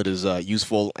 while it is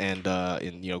useful and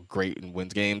great and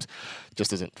wins games,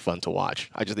 just isn't fun to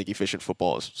watch. I just think efficient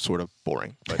football is sort of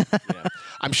boring. But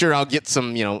I'm sure I'll get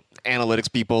some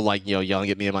analytics people yelling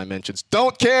at me in my mentions.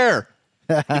 Don't care.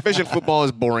 Efficient football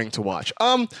is boring to watch.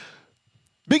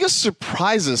 Biggest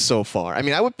surprises so far. I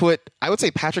mean, I would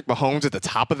say Patrick Mahomes at the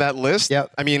top of that list.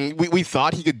 Yep. I mean, we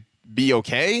thought he could be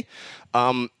okay.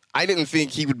 I didn't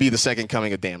think he would be the second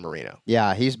coming of Dan Marino.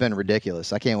 Yeah, he's been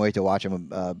ridiculous. I can't wait to watch him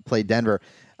play Denver.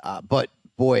 But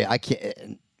boy, I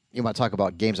can't. You want to talk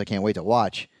about games I can't wait to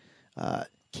watch?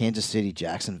 Kansas City,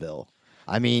 Jacksonville.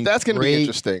 I mean, that's going to be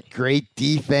interesting. Great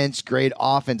defense, great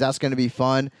offense. That's going to be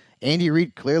fun. Andy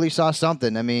Reid clearly saw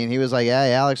something. I mean, he was like,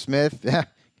 "Hey, Alex Smith,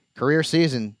 career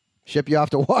season, ship you off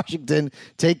to Washington.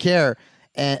 Take care."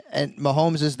 And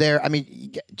Mahomes is there. I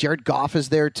mean, Jared Goff is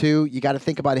there too. You got to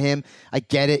think about him. I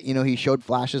get it. He showed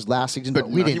flashes last season, but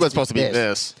we didn't. He wasn't supposed to be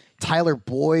this. Tyler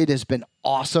Boyd has been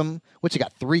awesome. He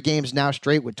got 3 games now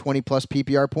straight with 20+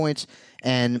 PPR points.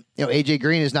 And AJ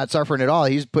Green is not suffering at all.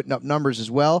 He's putting up numbers as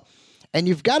well. And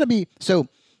you've got to be so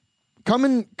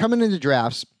coming into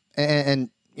drafts. And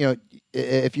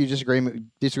if you disagree with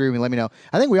me, let me know.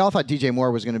 I think we all thought DJ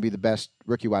Moore was going to be the best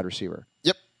rookie wide receiver.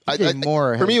 Yep.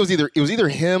 Moore for me, it was either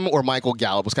him or Michael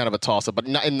Gallup. Was kind of a toss-up, but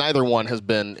neither one has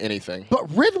been anything.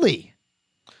 But Ridley,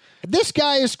 this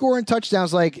guy is scoring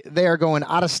touchdowns like they are going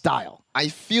out of style. I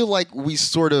feel like we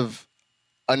sort of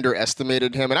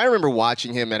underestimated him, and I remember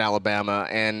watching him at Alabama,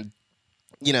 and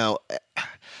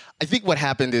I think what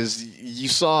happened is you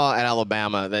saw at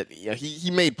Alabama that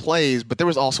he made plays, but there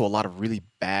was also a lot of really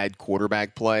bad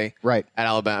quarterback play right at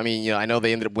Alabama. I mean, I know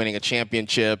they ended up winning a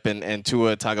championship, and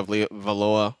Tua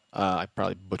Tagovailoa, I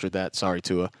probably butchered that. Sorry,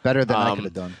 Tua. Better than I could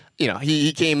have done.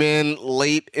 He came in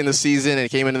late in the season and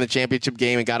came into the championship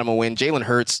game and got him a win. Jalen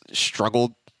Hurts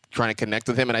struggled trying to connect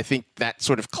with him, and I think that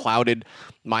sort of clouded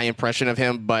my impression of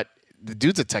him, but the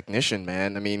dude's a technician,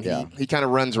 man. I mean, he kind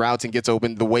of runs routes and gets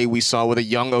open the way we saw with a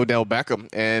young Odell Beckham.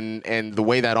 And the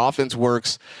way that offense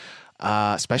works,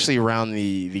 especially around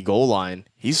the goal line,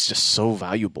 he's just so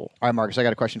valuable. All right, Marcus, I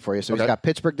got a question for you. So he's got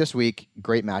Pittsburgh this week,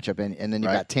 great matchup, and then you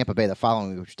got Tampa Bay the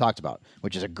following week, which we talked about,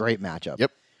 which is a great matchup.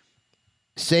 Yep.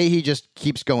 Say he just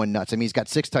keeps going nuts. I mean, he's got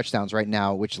 6 touchdowns right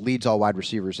now, which leads all wide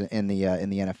receivers in the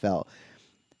NFL.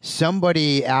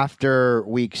 Somebody after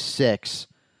week 6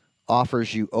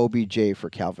 offers you OBJ for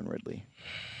Calvin Ridley.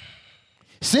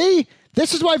 See,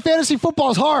 this is why fantasy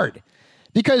football is hard.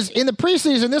 Because in the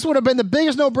preseason, this would have been the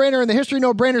biggest no-brainer in the history of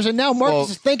no-brainers, and now Marcus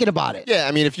is thinking about it. Yeah,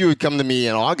 I mean, if you had come to me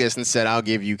in August and said, I'll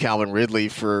give you Calvin Ridley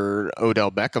for Odell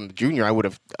Beckham Jr., I would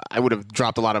have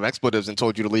dropped a lot of expletives and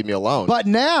told you to leave me alone. But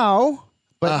now,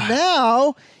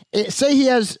 say he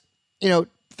has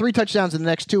 3 touchdowns in the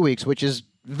next 2 weeks, which is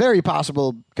very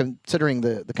possible considering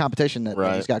the competition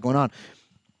that he's got going on.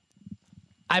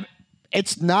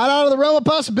 It's not out of the realm of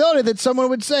possibility that someone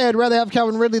would say, I'd rather have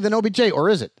Calvin Ridley than OBJ, or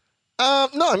is it? No,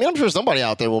 I mean, I'm sure somebody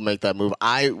out there will make that move.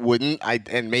 I wouldn't.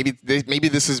 And maybe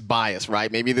this is bias, right?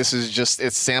 Maybe this is just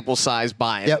it's sample size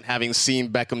bias. Yep. Having seen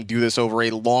Beckham do this over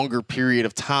a longer period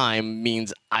of time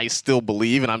means I still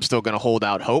believe, and I'm still going to hold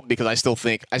out hope because I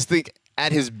think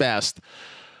at his best,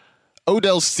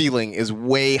 Odell's ceiling is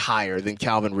way higher than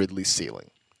Calvin Ridley's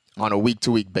ceiling on a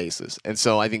week-to-week basis. And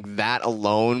so I think that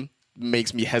alone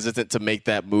makes me hesitant to make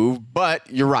that move.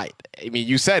 But you're right. I mean,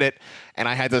 you said it, and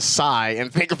I had to sigh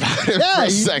and think about it for a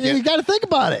second. You got to think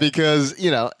about it. Because,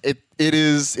 it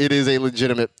is a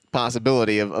legitimate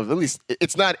possibility of at least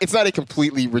it's not a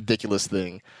completely ridiculous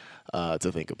thing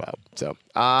to think about. So,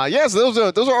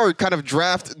 so those are our kind of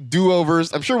draft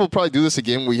do-overs. I'm sure we'll probably do this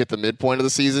again when we hit the midpoint of the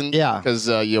season. Yeah. Because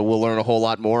we'll learn a whole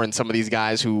lot more, and some of these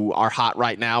guys who are hot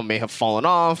right now may have fallen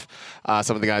off.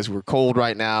 Some of the guys who are cold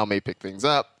right now may pick things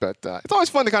up. But it's always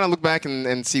fun to kind of look back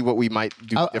and see what we might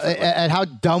do differently. And how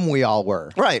dumb we all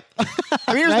were. Right.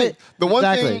 I mean, here's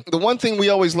the one thing we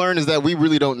always learn is that we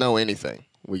really don't know anything.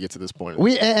 We get to this point.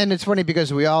 And it's funny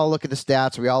because we all look at the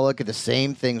stats. We all look at the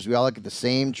same things. We all look at the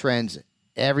same trends.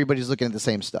 Everybody's looking at the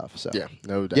same stuff. So yeah,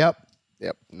 no doubt.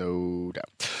 Yep, no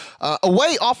doubt.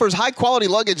 Away offers high-quality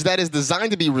luggage that is designed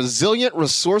to be resilient,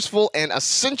 resourceful, and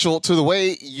essential to the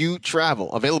way you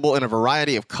travel. Available in a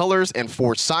variety of colors and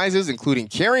 4 sizes, including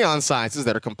carry-on sizes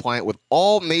that are compliant with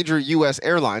all major U.S.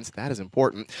 airlines. That is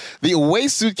important. The Away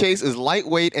suitcase is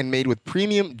lightweight and made with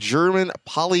premium German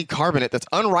polycarbonate that's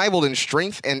unrivaled in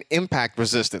strength and impact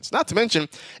resistance. Not to mention,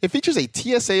 it features a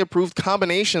TSA-approved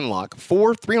combination lock,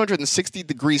 4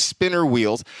 360-degree spinner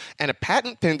wheels, and a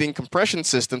patent-pending compression progression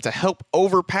system to help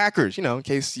overpackers, in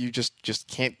case you just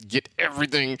can't get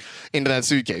everything into that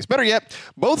suitcase. Better yet,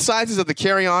 both sizes of the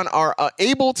carry-on are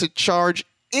able to charge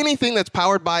anything that's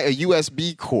powered by a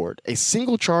USB cord. A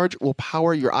single charge will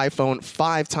power your iPhone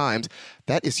 5 times.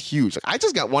 That is huge. I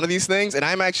just got one of these things, and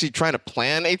I'm actually trying to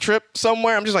plan a trip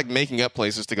somewhere. I'm just making up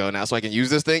places to go now so I can use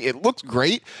this thing. It looks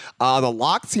great. The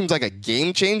lock seems like a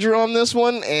game changer on this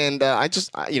one, and I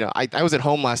was at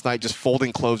home last night just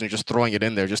folding clothes and just throwing it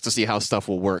in there just to see how stuff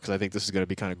will work, because I think this is going to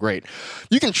be kind of great.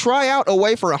 You can try out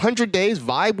Away for 100 days,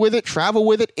 vibe with it, travel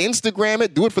with it, Instagram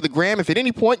it, do it for the gram. If at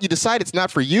any point you decide it's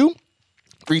not for you,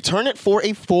 return it for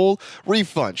a full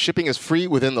refund. Shipping is free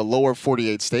within the lower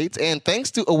 48 states. And thanks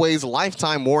to Away's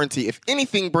lifetime warranty, if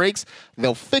anything breaks,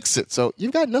 they'll fix it. So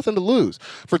you've got nothing to lose.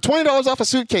 For $20 off a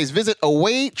suitcase, visit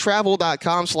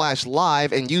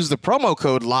awaytravel.com/live and use the promo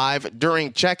code LIVE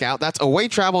during checkout. That's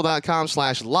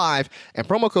awaytravel.com/live and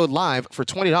promo code LIVE for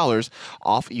 $20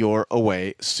 off your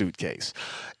Away suitcase.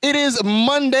 It is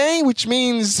Monday, which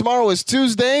means tomorrow is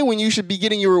Tuesday when you should be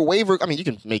getting your waiver. I mean, you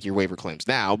can make your waiver claims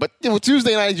now, but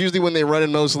Tuesday night is usually when they run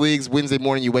in most leagues. Wednesday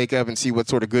morning, you wake up and see what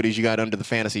sort of goodies you got under the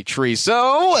fantasy tree.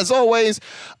 So, as always,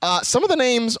 some of the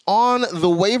names on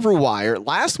the waiver wire.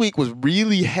 Last week was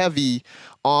really heavy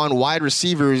on wide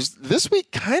receivers. This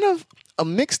week, kind of a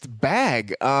mixed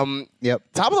bag. Yep.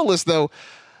 Top of the list, though,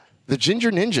 the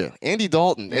Ginger Ninja, Andy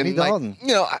Dalton. Andy Dalton.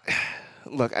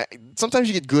 Look, sometimes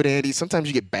you get good Andy, sometimes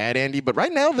you get bad Andy, but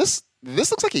right now this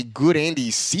looks like a good Andy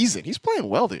season. He's playing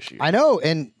well this year. I know,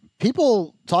 and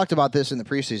people talked about this in the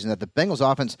preseason, that the Bengals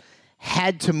offense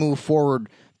had to move forward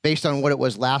based on what it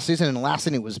was last season, and last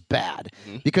season it was bad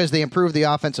because they improved the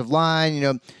offensive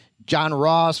line. John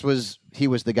Ross was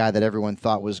the guy that everyone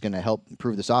thought was going to help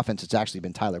improve this offense. It's actually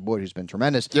been Tyler Boyd who's been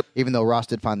tremendous, even though Ross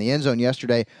did find the end zone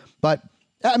yesterday. But,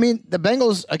 I mean, the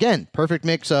Bengals, again, perfect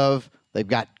mix of they've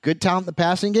got good talent in the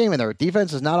passing game, and their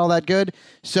defense is not all that good.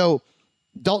 So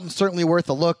Dalton's certainly worth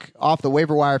a look off the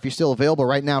waiver wire if he's still available.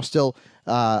 Right now, still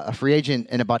a free agent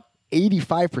in about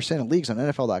 85% of leagues on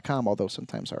NFL.com, although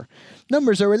sometimes our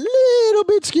numbers are a little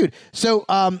bit skewed. So,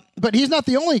 but he's not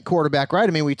the only quarterback, right?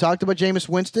 I mean, we talked about Jameis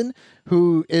Winston,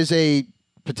 who is a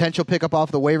potential pickup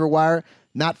off the waiver wire.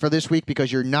 Not for this week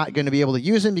because you're not going to be able to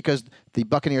use him because the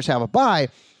Buccaneers have a bye.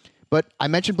 But I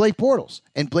mentioned Blake Bortles,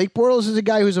 and Blake Bortles is a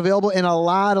guy who's available in a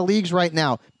lot of leagues right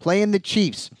now, playing the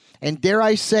Chiefs. And dare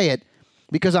I say it,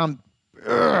 because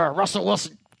Russell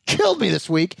Wilson killed me this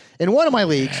week in one of my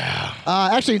leagues,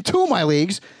 actually in two of my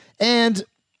leagues, and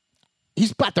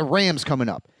he's got the Rams coming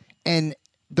up. And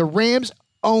the Rams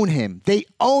own him. They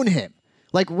own him.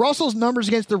 Like, Russell's numbers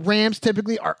against the Rams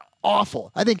typically are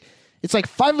awful. I think it's like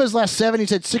 5 of his last 7,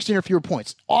 he's had 16 or fewer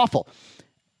points. Awful.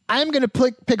 I'm going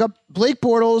to pick up Blake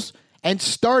Bortles and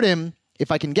start him,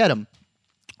 if I can get him,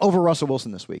 over Russell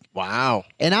Wilson this week. Wow.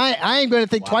 And I ain't going to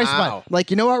think twice about it.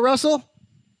 Like, you know what, Russell?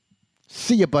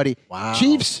 See ya, buddy. Wow.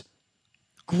 Chiefs,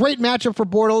 great matchup for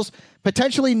Bortles.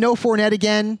 Potentially no Fournette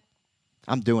again.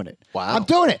 I'm doing it. Wow. I'm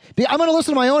doing it. I'm going to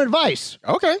listen to my own advice.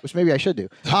 Okay. Which maybe I should do.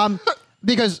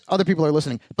 Because other people are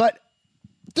listening. But,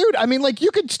 dude, I mean, like,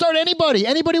 you could start anybody.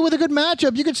 Anybody with a good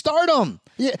matchup, you could start them.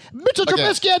 Yeah. Mitchell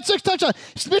Trubisky had 6 touchdowns.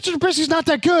 Mitchell Trubisky's not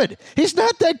that good. He's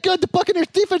not that good. The Buccaneers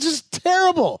defense is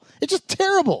terrible. It's just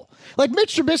terrible. Like,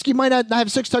 Mitch Trubisky might not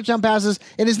have 6 touchdown passes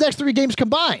in his next 3 games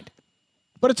combined.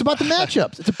 But it's about the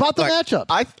matchups. It's about the matchups.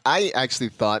 I actually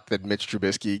thought that Mitch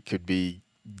Trubisky could be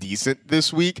decent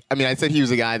this week. I mean, I said he was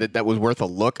a guy that was worth a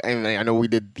look. I mean, I know we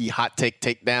did the hot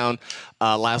takedown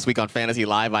last week on Fantasy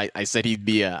Live. I said he'd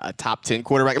be a top 10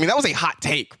 quarterback. I mean, that was a hot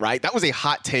take, right? That was a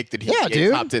hot take that he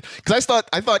gave top 10. Because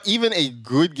I thought even a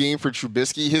good game for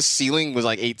Trubisky, his ceiling was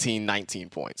like 18, 19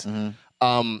 points.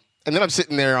 Mm-hmm. And then I'm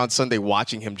sitting there on Sunday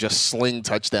watching him just sling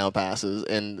touchdown passes,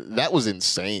 and that was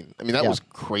insane. I mean, that was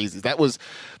crazy. That was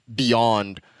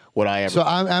beyond what I ever. So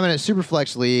I'm in a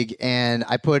Superflex league, and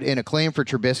I put in a claim for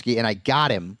Trubisky, and I got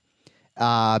him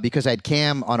because I had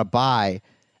Cam on a bye.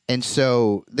 And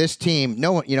so this team,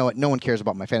 no one cares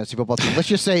about my fantasy football team. Let's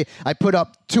just say I put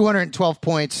up 212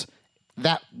 points.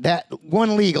 That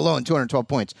one league alone, 212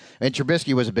 points, and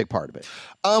Trubisky was a big part of it.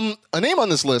 A name on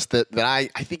this list that I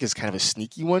think is kind of a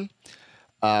sneaky one.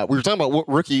 We were talking about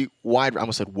rookie wide. I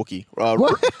almost said Wookie.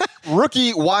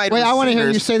 Rookie wide. Wait, I want to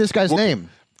hear you say this guy's name.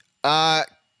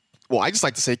 Well, I just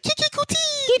like to say Kiki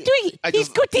Kuti. I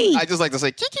just like to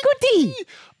say Kiki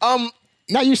Kuti.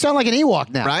 Now you sound like an Ewok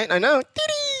now, right? I know.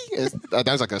 That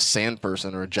was like a sand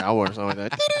person or a Jawa or something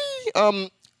like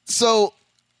that. So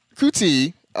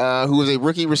Kuti. Who was a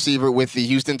rookie receiver with the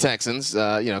Houston Texans,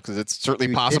 because it's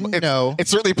certainly possible.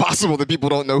 It's certainly possible that people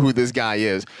don't know who this guy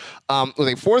is. Was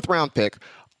a 4th round pick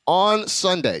on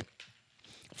Sunday.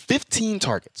 15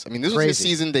 targets. I mean, this was Crazy. his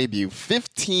season debut.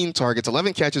 15 targets,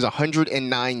 11 catches,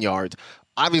 109 yards.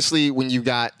 Obviously, when you've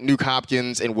got Nuke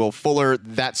Hopkins and Will Fuller,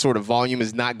 that sort of volume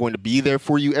is not going to be there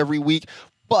for you every week.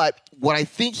 But what I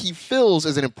think he fills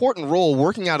is an important role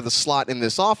working out of the slot in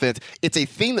this offense. It's a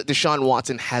thing that Deshaun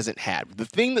Watson hasn't had. The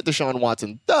thing that Deshaun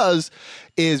Watson does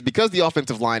is, because the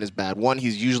offensive line is bad, one,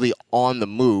 he's usually on the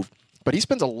move, but he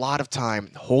spends a lot of time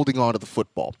holding on to the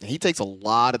football. And he takes a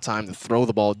lot of time to throw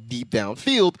the ball deep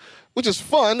downfield, which is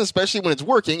fun, especially when it's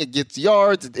working. It gets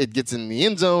yards, it gets in the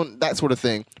end zone, that sort of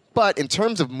thing. But in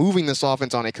terms of moving this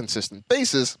offense on a consistent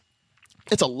basis,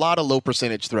 it's a lot of low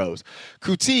percentage throws.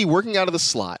 Kuti, working out of the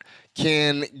slot,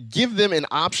 can give them an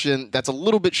option that's a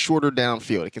little bit shorter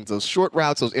downfield. It can those short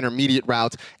routes, those intermediate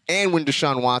routes, and when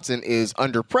Deshaun Watson is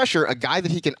under pressure, a guy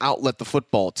that he can outlet the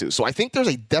football to. So I think there's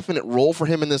a definite role for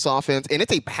him in this offense, and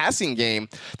it's a passing game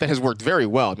that has worked very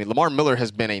well. I mean, Lamar Miller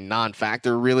has been a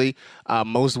non-factor, really,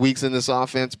 most weeks in this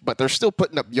offense, but they're still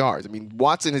putting up yards. I mean,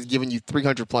 Watson has given you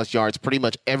 300-plus yards pretty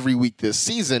much every week this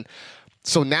season.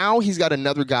 So now he's got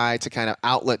another guy to kind of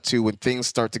outlet to when things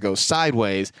start to go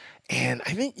sideways. And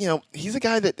I think, he's a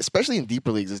guy that, especially in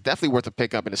deeper leagues, is definitely worth a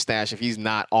pickup in a stash if he's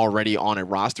not already on a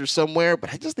roster somewhere.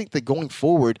 But I just think that going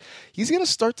forward, he's going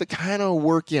to start to kind of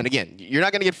work in. Again, you're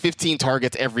not going to get 15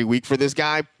 targets every week for this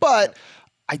guy, but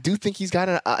I do think he's got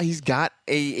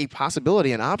a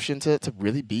possibility, an option to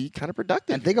really be kind of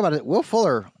productive. And think about it, Will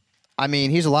Fuller, I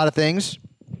mean, he's a lot of things.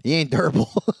 He ain't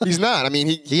durable. He's not. I mean,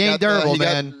 he ain't durable, he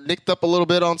man. got nicked up a little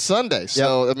bit on Sunday.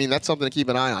 So, I mean, that's something to keep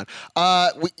an eye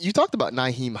on. You talked about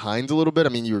Nyheim Hines a little bit. I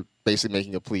mean, you were basically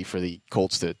making a plea for the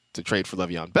Colts to trade for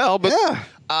Le'Veon Bell. But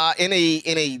in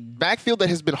a backfield that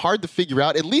has been hard to figure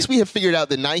out, at least we have figured out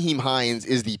that Nyheim Hines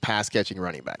is the pass-catching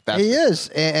running back. He is.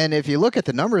 And if you look at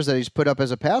the numbers that he's put up as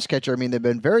a pass catcher, I mean, they've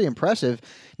been very impressive.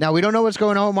 Now, we don't know what's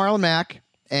going on with Marlon Mack.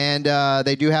 And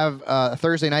they do have a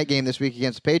Thursday night game this week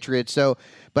against the Patriots.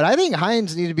 But I think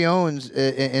Hines needs to be owned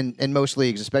in most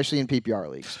leagues, especially in PPR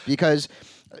leagues, because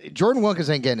Jordan Wilkins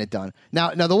ain't getting it done. Now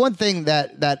the one thing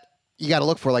that you got to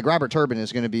look for, like Robert Turbin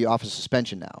is going to be off of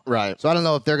suspension now. Right. So I don't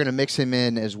know if they're going to mix him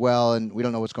in as well, and we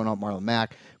don't know what's going on with Marlon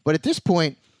Mack. But at this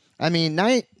point, I mean,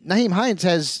 Nyheim Hines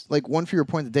has like one fewer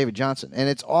point than David Johnson, and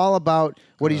it's all about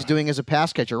what he's doing as a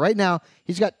pass catcher. Right now,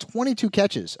 he's got 22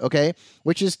 catches, okay,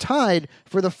 which is tied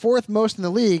for the fourth most in the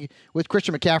league with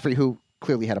Christian McCaffrey, who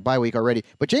clearly had a bye week already,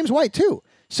 but James White too.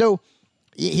 So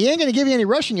he ain't going to give you any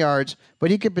rushing yards,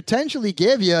 but he could potentially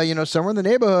give you, somewhere in the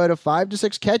neighborhood of 5 to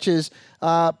 6 catches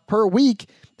per week.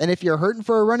 And if you're hurting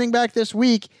for a running back this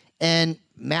week and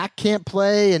Mack can't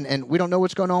play and we don't know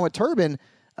what's going on with Turbin,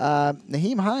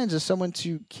 Nyheim Hines is someone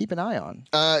to keep an eye on.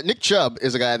 Nick Chubb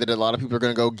is a guy that a lot of people are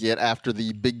going to go get after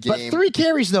the big game. But 3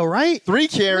 carries, though, right? 3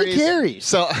 carries. 3 carries.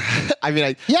 So, I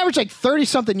mean, he averaged like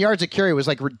 30-something yards a carry. It was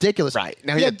like ridiculous. Right.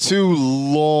 Now, he had 2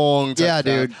 long touchdowns.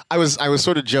 Yeah, dude. I was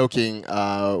sort of joking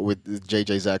with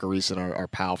JJ Zacharyson, our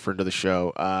pal, friend of the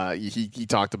show. He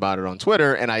talked about it on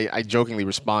Twitter, and I jokingly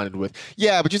responded with,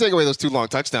 yeah, but you take away those 2 long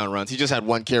touchdown runs. He just had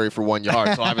 1 carry for 1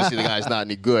 yard, so obviously the guy's not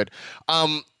any good.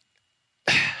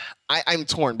 I'm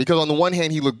torn because on the one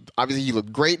hand, he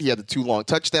looked great. He had the 2 long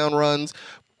touchdown runs,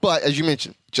 but as you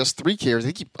mentioned, just 3 carries.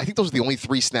 I think those are the only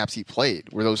 3 snaps he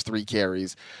played were those 3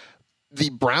 carries. The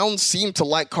Browns seem to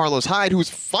like Carlos Hyde, who's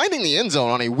finding the end zone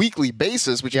on a weekly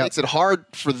basis, which makes it hard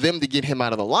for them to get him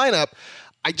out of the lineup.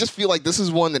 I just feel like this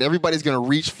is one that everybody's going to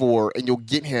reach for, and you'll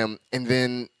get him, and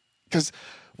then because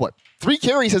 3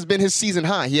 carries has been his season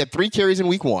high. He had 3 carries in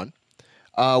week 1.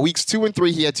 Weeks 2 and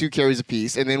 3, he had 2 carries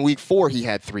apiece, and then week 4, he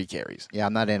had 3 carries. Yeah,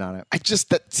 I'm not in on it.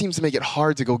 That seems to make it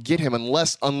hard to go get him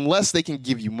unless they can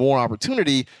give you more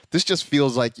opportunity. This just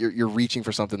feels like you're reaching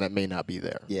for something that may not be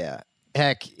there. Yeah.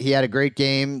 Heck, he had a great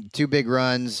game, 2 big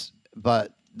runs,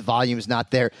 but the volume's not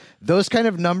there. Those kind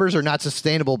of numbers are not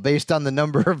sustainable based on the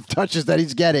number of touches that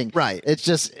he's getting. Right. It's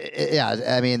just,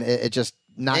 it just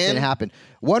not going to happen.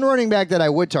 One running back that I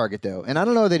would target, though, and I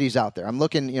don't know that he's out there. I'm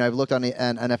looking, I've looked on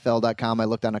NFL.com. I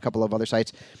looked on a couple of other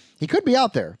sites. He could be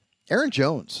out there. Aaron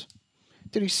Jones.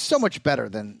 Dude, he's so much better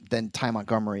than Ty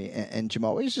Montgomery and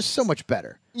Jamal. He's just so much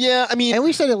better. Yeah, I mean... And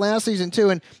we said it last season, too,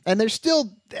 and there's still...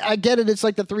 I get it, it's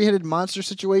like the 3-headed monster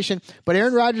situation, but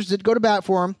Aaron Rodgers did go to bat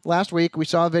for him last week. We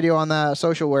saw a video on the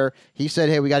social where he said,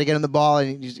 hey, we got to get him the ball,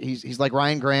 and he's like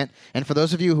Ryan Grant. And for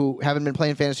those of you who haven't been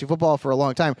playing fantasy football for a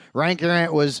long time, Ryan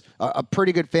Grant was a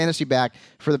pretty good fantasy back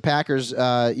for the Packers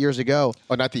years ago.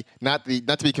 Oh, not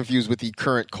to be confused with the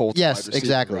current Colts. Yes,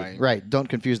 exactly. Right. Don't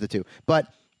confuse the two. But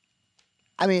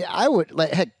I mean, I would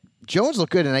heck, Jones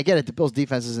looked good, and I get it. The Bills'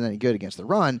 defense isn't any good against the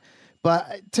run,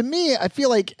 But to me, I feel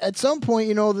like at some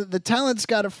point, the talent's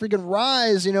got to freaking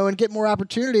rise, and get more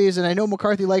opportunities. And I know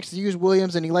McCarthy likes to use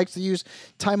Williams and he likes to use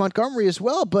Ty Montgomery as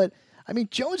well. But, I mean,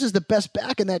 Jones is the best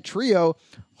back in that trio.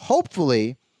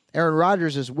 Hopefully, Aaron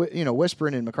Rodgers is,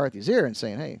 whispering in McCarthy's ear and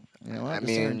saying, hey,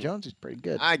 Aaron Jones is pretty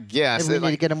good. I guess. Maybe we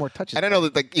need to get him more touches. I don't know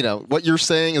that, what you're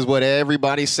saying is what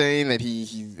everybody's saying, that he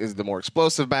is the more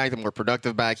explosive back, the more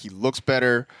productive back. He looks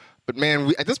better. But,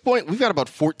 man, at this point, we've got about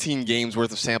 14 games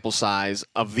worth of sample size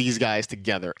of these guys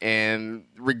together. And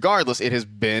regardless, it has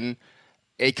been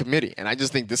a committee. And I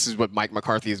just think this is what Mike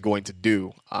McCarthy is going to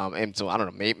do. And so, I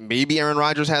don't know, maybe Aaron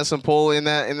Rodgers has some pull in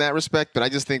that respect. But I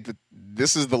just think that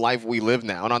this is the life we live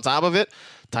now. And on top of it,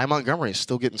 Ty Montgomery is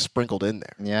still getting sprinkled in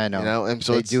there. Yeah, I know. And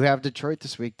so they do have Detroit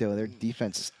this week, though. Their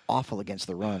defense is awful against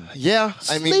the run. Yeah.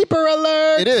 Sleeper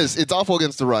alert! It is. It's awful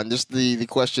against the run. Just the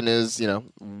question is,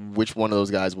 which one of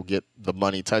those guys will get the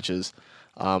money touches.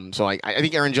 So I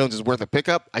think Aaron Jones is worth a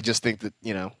pickup. I just think that,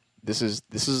 this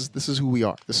is who we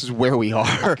are. This is where we are.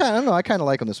 I don't know. I kind of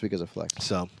like him this week as a flex.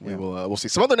 So we'll see.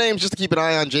 Some other names just to keep an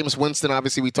eye on. Jameis Winston,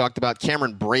 obviously we talked about.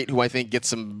 Cameron Brate, who I think gets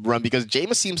some run because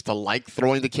Jameis seems to like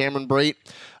throwing to Cameron Brate.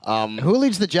 Who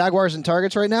leads the Jaguars in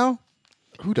targets right now?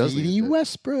 Who does D.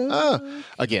 Westbrook.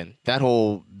 Again, that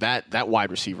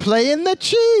wide receiver. Playing the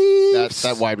Chiefs.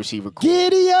 That wide receiver.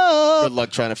 Giddy up. Good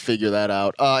luck trying to figure that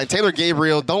out. And Taylor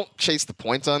Gabriel, don't chase the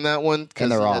points on that one.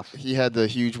 And they're off. He had the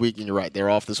huge week, and you're right.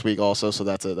 They're off this week also, so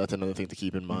that's another thing to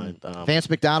keep in mind. Vance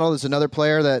McDonald is another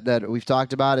player that we've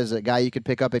talked about as a guy you could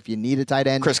pick up if you need a tight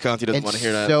end. Chris Conti doesn't want to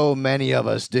hear that. So many of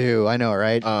us do. I know,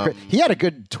 right? He had a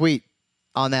good tweet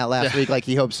on that last week, like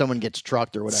he hopes someone gets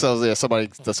trucked or whatever. So, somebody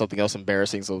does something else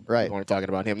embarrassing, so we weren't talking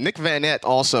about him. Nick Van Nett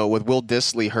also, with Will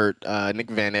Dissly hurt, Nick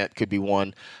Van Nett could be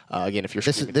one. Again, if you're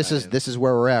this is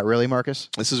where we're at, really, Marcus?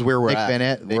 This is where we're at. Nick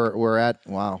Van Nett, we're at,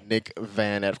 wow. Nick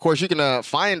Van Nett. Of course, you can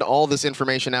find all this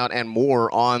information out and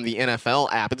more on the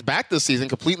NFL app. It's back this season,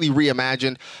 completely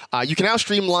reimagined. You can now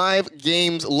stream live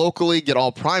games locally, get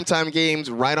all primetime games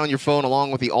right on your phone,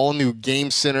 along with the all-new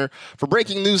Game Center. For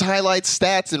breaking news, highlights,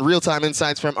 stats, and real-time insights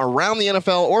from around the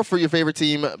NFL or for your favorite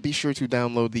team, be sure to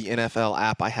download the NFL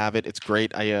app. I have it. It's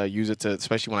great. I use it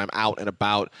especially when I'm out and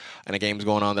about and a game's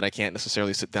going on that I can't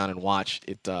necessarily sit down and watch.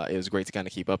 It is great to kind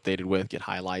of keep updated with, get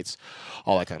highlights,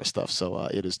 all that kind of stuff. So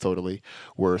it is totally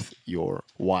worth your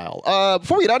while.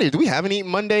 Before we get out of here, do we have any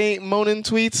Monday Moanin'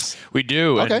 tweets? We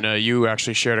do, okay. And you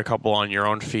actually shared a couple on your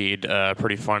own feed.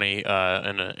 Pretty funny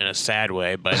in a sad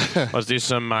way, but let's do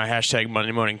some hashtag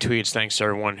Monday Moaning tweets. Thanks to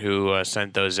everyone who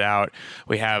sent those out.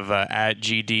 We have at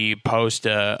GD post,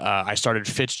 I started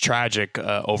Fitz Tragic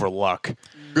over Luck.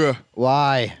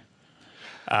 Why?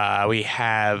 We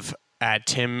have at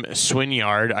Tim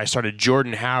Swinyard, I started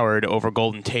Jordan Howard over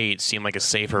Golden Tate. Seemed like a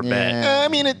safer bet. I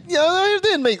mean, it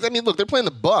didn't make. I mean, look, they're playing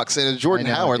the Bucks, and it's Jordan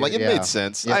Howard. Like, it made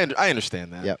sense. Yep. I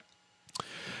understand that. Yep.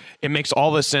 It makes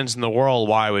all the sense in the world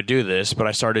why I would do this, but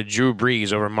I started Drew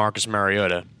Brees over Marcus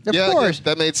Mariota. Of course.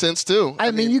 That made sense, too. I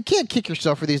mean, you can't kick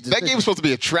yourself for these decisions. That game was supposed to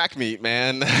be a track meet,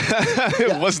 man.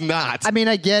 It was not. I mean,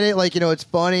 I get it. Like, it's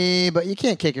funny, but you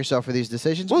can't kick yourself for these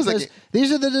decisions. Because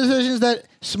these are the decisions that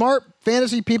smart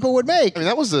fantasy people would make. I mean,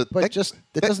 that was it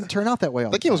doesn't turn out that way.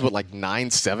 That game was,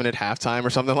 9-7 at halftime or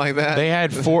something like that? They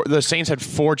had the Saints had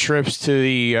 4 trips to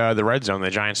the red zone. The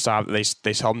Giants stopped.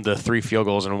 They held them to 3 field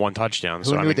goals and 1 touchdown.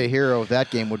 Who knew the hero of that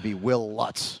game would be Will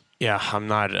Lutz? Yeah, I'm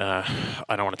not. I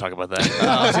don't want to talk about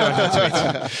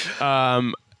that.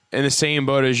 In the same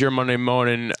boat as your Monday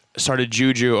Morning, started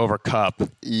Juju over Cup.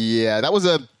 Yeah,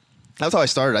 that's how I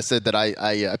started. I said that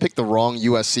I picked the wrong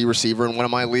USC receiver in one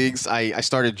of my leagues. I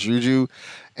started Juju,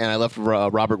 and I left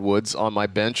Robert Woods on my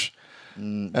bench.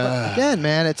 Again,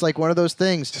 man, it's like one of those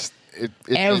things.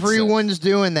 Everyone's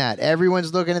doing that.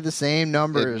 Everyone's looking at the same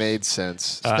numbers. It made sense.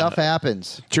 Stuff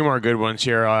happens. 2 more good ones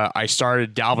here. I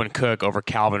started Dalvin Cook over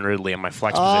Calvin Ridley in my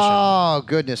flex position. Oh,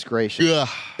 goodness gracious. Ugh.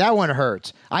 That one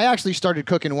hurts. I actually started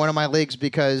Cook in one of my leagues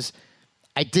because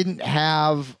I didn't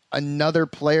have another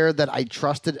player that I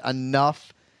trusted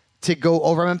enough to go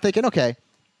over him. I'm thinking, okay,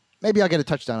 maybe I'll get a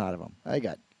touchdown out of him. I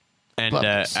got And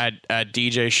at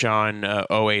DJ Sean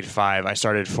 085, I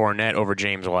started Fournette over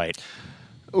James White.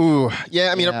 Ooh,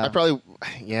 yeah. I mean, I probably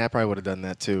would have done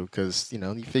that too because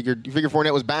you figured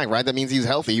Fournette was back, right? That means he's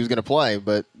healthy. He was going to play,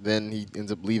 but then he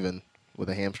ends up leaving with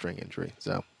a hamstring injury.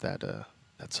 So that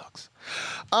sucks.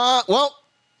 Well,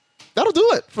 that'll do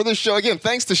it for this show. Again,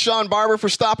 thanks to Sean Barber for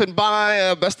stopping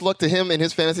by. Best of luck to him and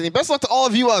his fantasy team. Best of luck to all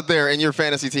of you out there in your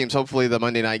fantasy teams. Hopefully the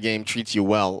Monday night game treats you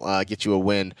well, get you a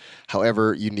win,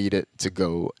 however you need it to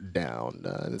go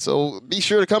down. So be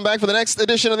sure to come back for the next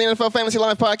edition of the NFL Fantasy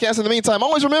Live podcast. In the meantime,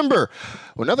 always remember,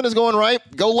 when nothing is going right,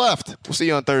 go left. We'll see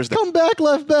you on Thursday. Come back,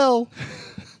 Left Bell.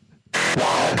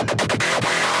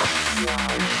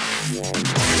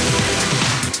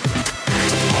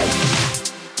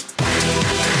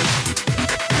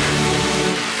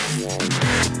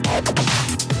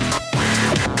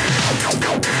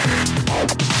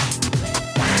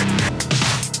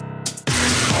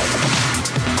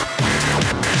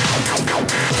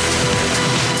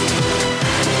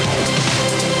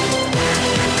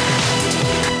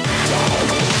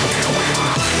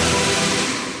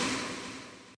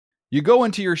 You go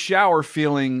into your shower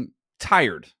feeling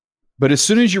tired, but as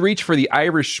soon as you reach for the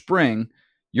Irish Spring,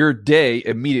 your day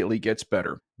immediately gets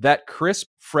better. That crisp,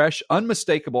 fresh,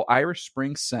 unmistakable Irish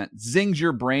Spring scent zings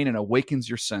your brain and awakens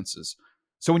your senses.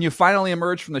 So when you finally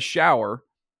emerge from the shower,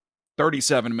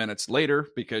 37 minutes later,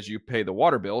 because you pay the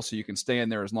water bill so you can stay in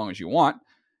there as long as you want,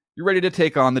 you're ready to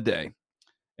take on the day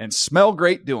and smell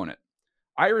great doing it.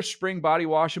 Irish Spring Body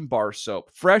Wash and Bar Soap.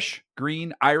 Fresh,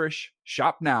 green, Irish.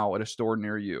 Shop now at a store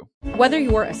near you. Whether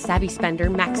you're a savvy spender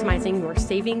maximizing your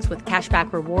savings with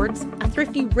cashback rewards, a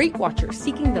thrifty rate watcher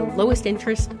seeking the lowest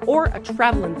interest, or a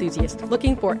travel enthusiast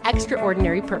looking for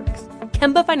extraordinary perks,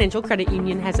 Kemba Financial Credit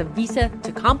Union has a visa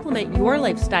to complement your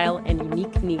lifestyle and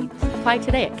unique needs. Apply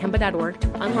today at Kemba.org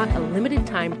to unlock a limited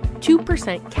time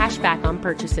 2% cash back on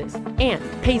purchases and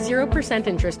pay 0%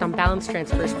 interest on balance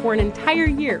transfers for an entire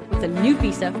year with a new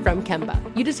visa from Kemba.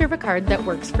 You deserve a card that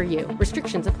works for you.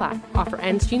 Restrictions apply. Offer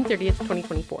ends June 30th,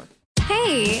 2024.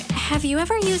 Hey, have you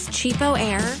ever used Cheapo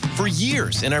Air? For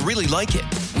years, and I really like it.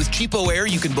 With Cheapo Air,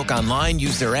 you can book online,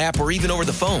 use their app, or even over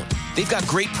the phone. They've got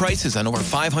great prices on over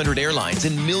 500 airlines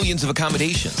and millions of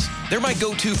accommodations. They're my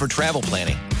go-to for travel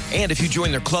planning. And if you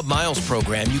join their Club Miles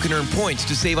program, you can earn points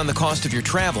to save on the cost of your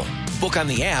travel. Book on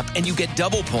the app, and you get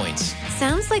double points.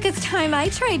 Sounds like it's time I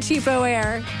tried Cheapo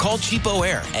Air. Call Cheapo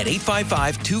Air at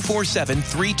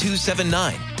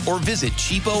 855-247-3279 or visit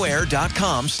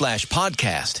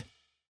cheapoair.com/podcast.